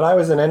 When I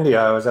was in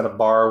India, I was at a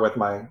bar with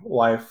my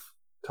wife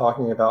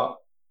talking about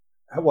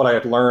what I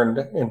had learned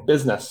in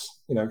business,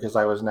 because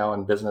I was now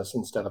in business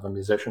instead of a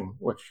musician,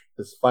 which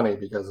is funny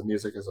because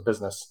music is a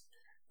business.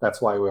 That's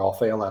why we all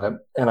fail at it.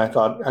 And I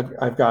thought,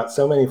 I've got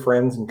so many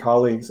friends and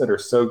colleagues that are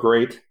so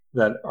great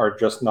that are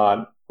just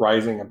not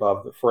rising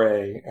above the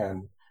fray.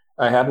 And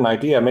I had an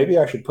idea, maybe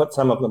I should put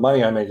some of the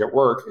money I make at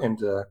work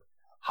into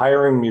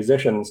hiring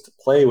musicians to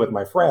play with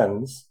my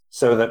friends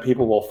so that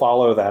people will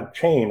follow that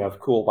chain of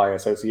cool by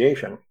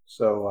association.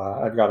 So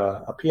I've got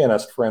a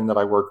pianist friend that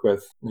I work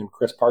with named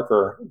Chris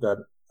Parker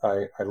that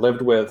I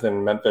lived with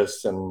in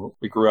Memphis, and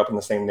we grew up in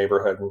the same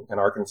neighborhood in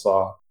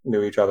Arkansas,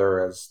 knew each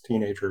other as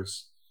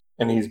teenagers.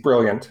 And he's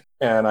brilliant.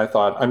 And I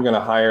thought, I'm going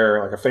to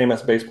hire like a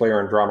famous bass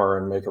player and drummer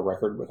and make a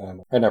record with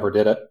him. I never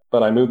did it,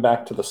 but I moved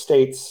back to the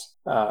States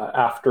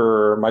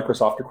after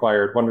Microsoft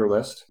acquired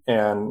Wunderlist,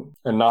 and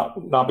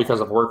not because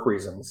of work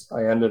reasons.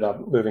 I ended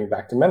up moving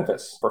back to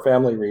Memphis for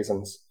family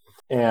reasons.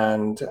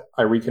 And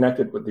I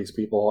reconnected with these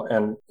people,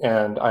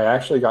 and I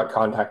actually got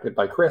contacted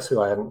by Chris, who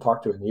I hadn't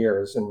talked to in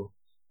years.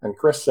 And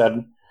Chris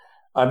said,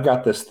 I've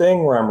got this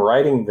thing where I'm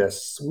writing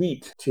this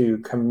suite to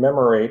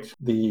commemorate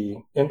the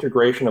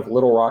integration of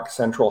Little Rock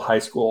Central High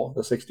School,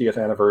 the 60th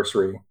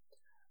anniversary,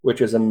 which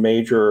is a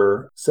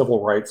major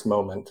civil rights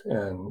moment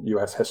in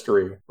U.S.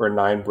 history, where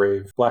 9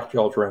 brave Black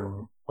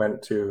children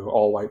went to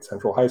all-white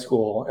Central High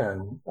School,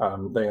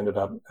 and they ended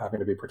up having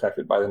to be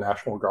protected by the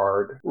National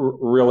Guard.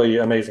 Really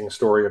amazing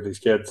story of these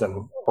kids,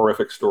 and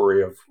horrific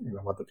story of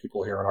what the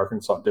people here in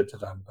Arkansas did to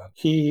them. But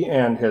he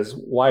and his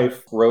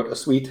wife wrote a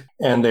suite,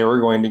 and they were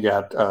going to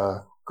get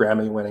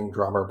Grammy-winning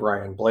drummer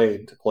Brian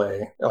Blade to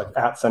play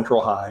at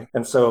Central High.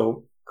 And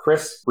so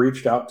Chris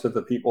reached out to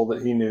the people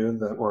that he knew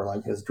that were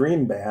like his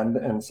dream band,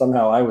 and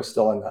somehow I was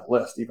still in that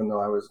list, even though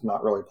I was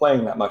not really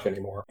playing that much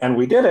anymore. And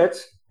we did it.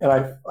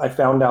 And I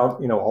found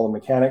out, all the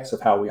mechanics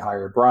of how we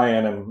hired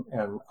Brian,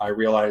 and I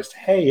realized,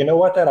 hey, you know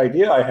what, that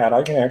idea I had,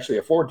 I can actually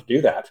afford to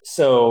do that.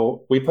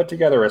 So we put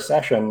together a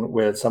session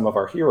with some of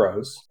our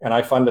heroes, and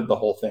I funded the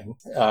whole thing.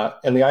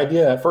 And the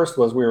idea at first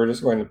was we were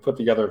just going to put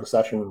together the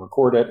session and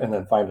record it and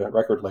then find a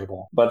record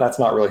label. But that's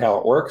not really how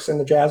it works in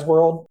the jazz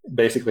world.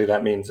 Basically,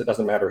 that means it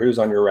doesn't matter who's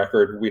on your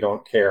record. We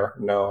don't care.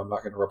 No, I'm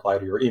not going to reply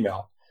to your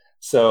email.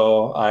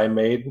 So I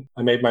made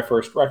my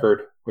first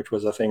record, which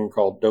was a thing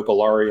called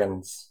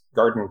Dopalarian's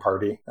Garden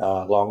Party.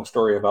 Long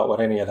story about what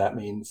any of that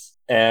means.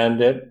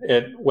 And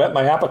it whet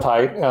my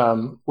appetite.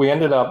 We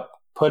ended up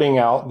putting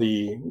out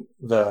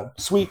the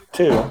suite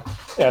too.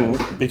 And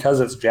because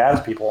it's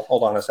jazz people,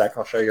 hold on a sec,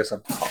 I'll show you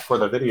some for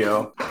the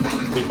video.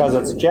 Because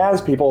it's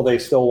jazz people, they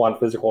still want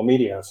physical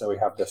media. So we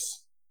have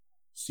this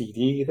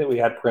CD that we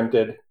had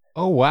printed.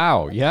 Oh,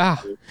 wow. Yeah.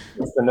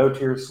 It's the No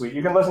Tears suite.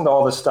 You can listen to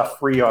all this stuff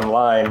free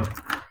online.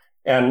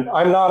 And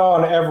I'm not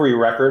on every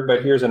record,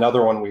 but here's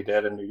another one we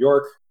did in New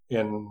York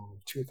in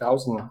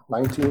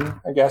 2019,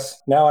 I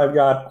guess. Now I've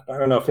got,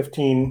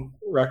 15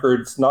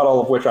 records, not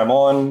all of which I'm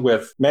on,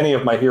 with many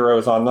of my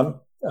heroes on them,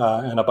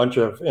 and a bunch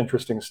of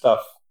interesting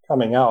stuff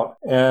coming out.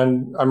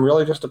 And I'm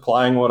really just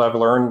applying what I've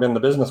learned in the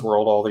business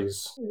world all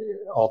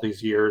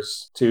these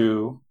years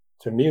to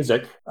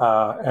music,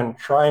 and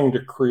trying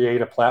to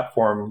create a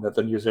platform that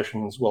the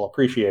musicians will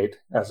appreciate,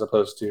 as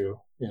opposed to,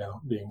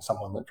 being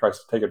someone that tries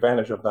to take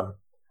advantage of them.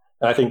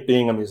 And I think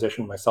being a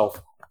musician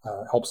myself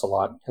helps a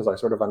lot, because I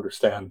sort of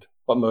understand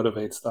what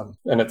motivates them.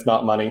 And it's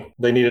not money.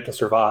 They need it to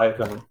survive.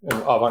 And in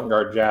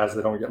avant-garde jazz,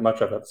 they don't get much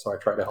of it. So I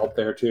try to help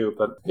there too.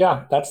 But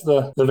yeah, that's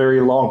the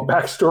very long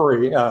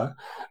backstory.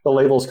 The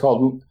label's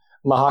called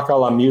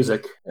Mahakala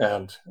Music.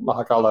 And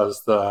Mahakala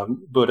is the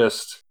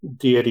Buddhist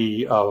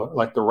deity,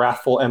 like the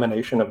wrathful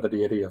emanation of the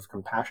deity of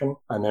compassion.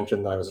 I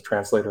mentioned that I was a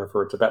translator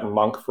for a Tibetan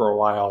monk for a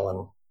while,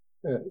 and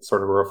it's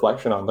sort of a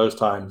reflection on those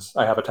times.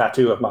 I have a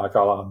tattoo of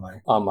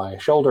Mahakala on my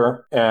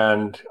shoulder,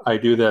 and I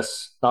do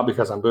this not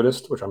because I'm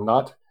Buddhist, which I'm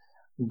not,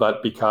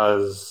 but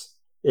because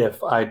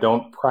if I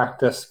don't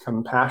practice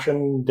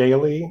compassion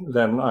daily,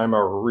 then I'm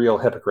a real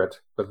hypocrite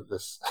with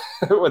this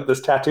with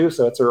this tattoo.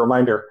 So it's a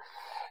reminder.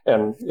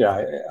 And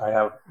yeah, I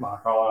have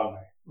Mahakala on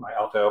my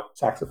alto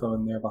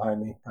saxophone there behind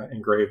me,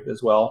 engraved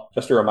as well.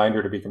 Just a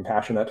reminder to be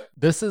compassionate.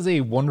 This is a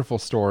wonderful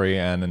story.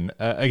 And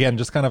again,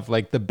 just kind of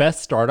like the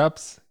best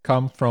startups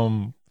come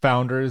from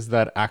founders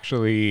that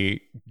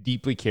actually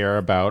deeply care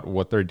about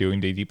what they're doing.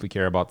 They deeply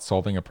care about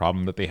solving a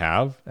problem that they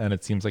have. And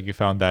it seems like you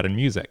found that in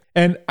music.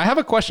 And I have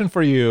a question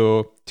for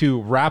you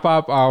to wrap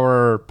up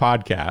our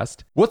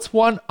podcast. What's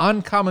one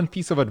uncommon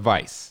piece of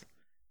advice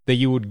that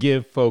you would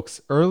give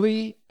folks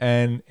early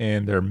and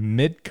in their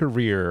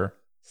mid-career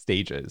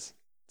stages?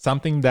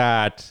 Something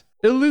that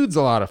eludes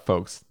a lot of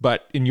folks,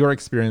 but in your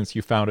experience,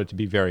 you found it to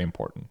be very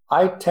important.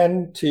 I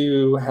tend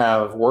to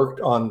have worked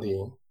on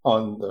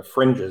the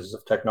fringes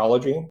of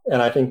technology, and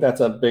I think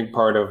that's a big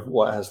part of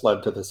what has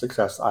led to the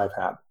success I've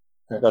had.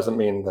 It doesn't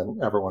mean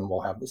that everyone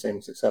will have the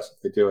same success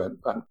if they do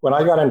it. But when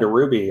I got into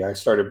Ruby, I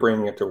started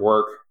bringing it to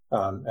work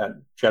at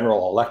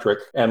General Electric,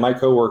 and my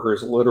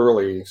coworkers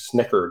literally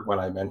snickered when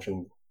I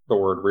mentioned the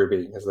word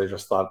Ruby because they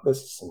just thought, this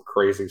is some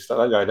crazy stuff.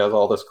 That guy does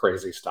all this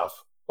crazy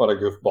stuff. What a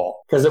goofball.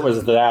 Because it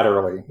was that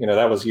early.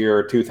 That was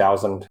year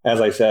 2000. As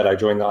I said, I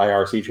joined the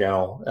IRC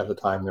channel. At the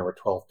time, there were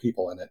 12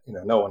 people in it.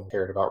 No one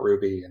cared about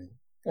Ruby, and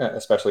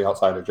especially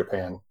outside of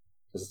Japan,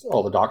 because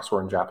all the docs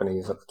were in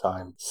Japanese at the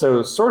time.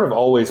 So sort of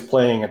always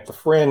playing at the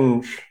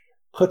fringe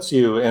puts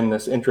you in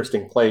this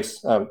interesting place.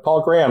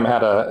 Paul Graham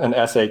had an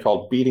essay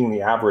called Beating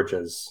the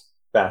Averages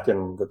back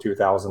in the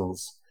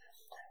 2000s.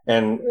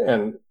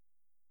 And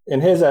in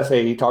his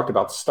essay, he talked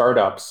about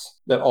startups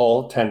that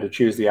all tend to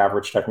choose the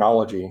average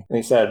technology. And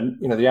he said,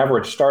 the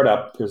average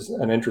startup, there's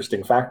an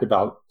interesting fact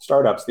about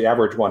startups, the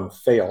average one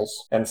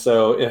fails. And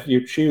so if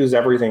you choose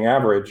everything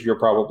average, you're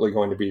probably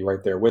going to be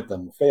right there with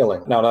them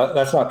failing. Now,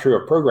 that's not true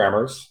of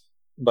programmers,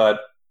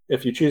 but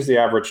if you choose the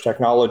average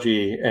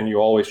technology and you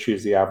always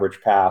choose the average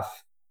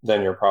path,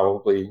 then you're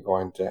probably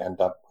going to end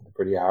up with a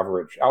pretty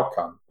average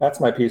outcome. That's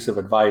my piece of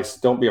advice.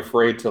 Don't be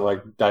afraid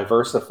to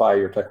diversify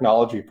your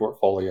technology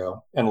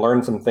portfolio and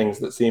learn some things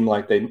that seem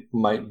like they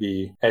might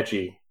be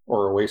edgy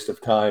or a waste of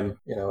time,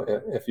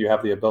 if you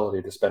have the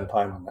ability to spend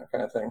time on that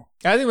kind of thing.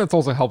 I think that's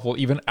also helpful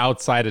even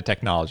outside a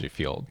technology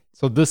field.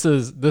 So this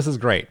is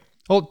great.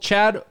 Well,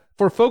 Chad,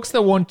 for folks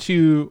that want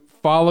to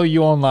follow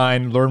you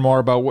online, learn more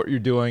about what you're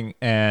doing,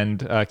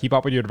 and keep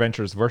up with your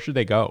adventures, where should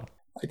they go?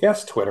 I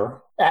guess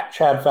Twitter.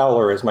 @Chad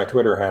Fowler is my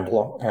Twitter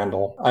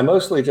handle. I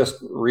mostly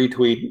just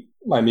retweet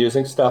my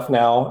music stuff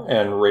now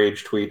and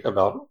rage tweet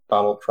about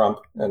Donald Trump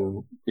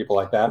and people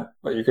like that.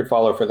 But you could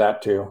follow for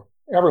that too.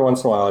 Every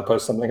once in a while I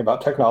post something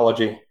about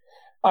technology.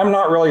 I'm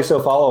not really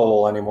so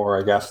followable anymore,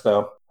 I guess,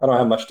 though. I don't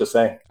have much to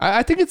say.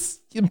 I think it's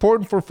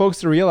important for folks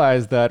to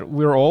realize that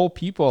we're all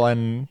people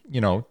and,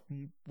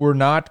 we're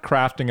not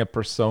crafting a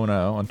persona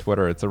on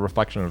Twitter. It's a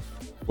reflection of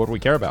what we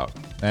care about.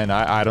 And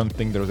I don't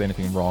think there was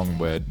anything wrong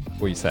with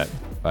what you said.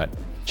 But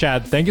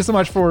Chad, thank you so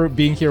much for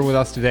being here with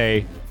us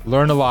today.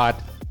 Learn a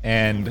lot,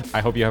 and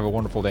I hope you have a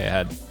wonderful day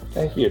ahead.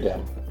 Thank you,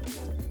 Dan.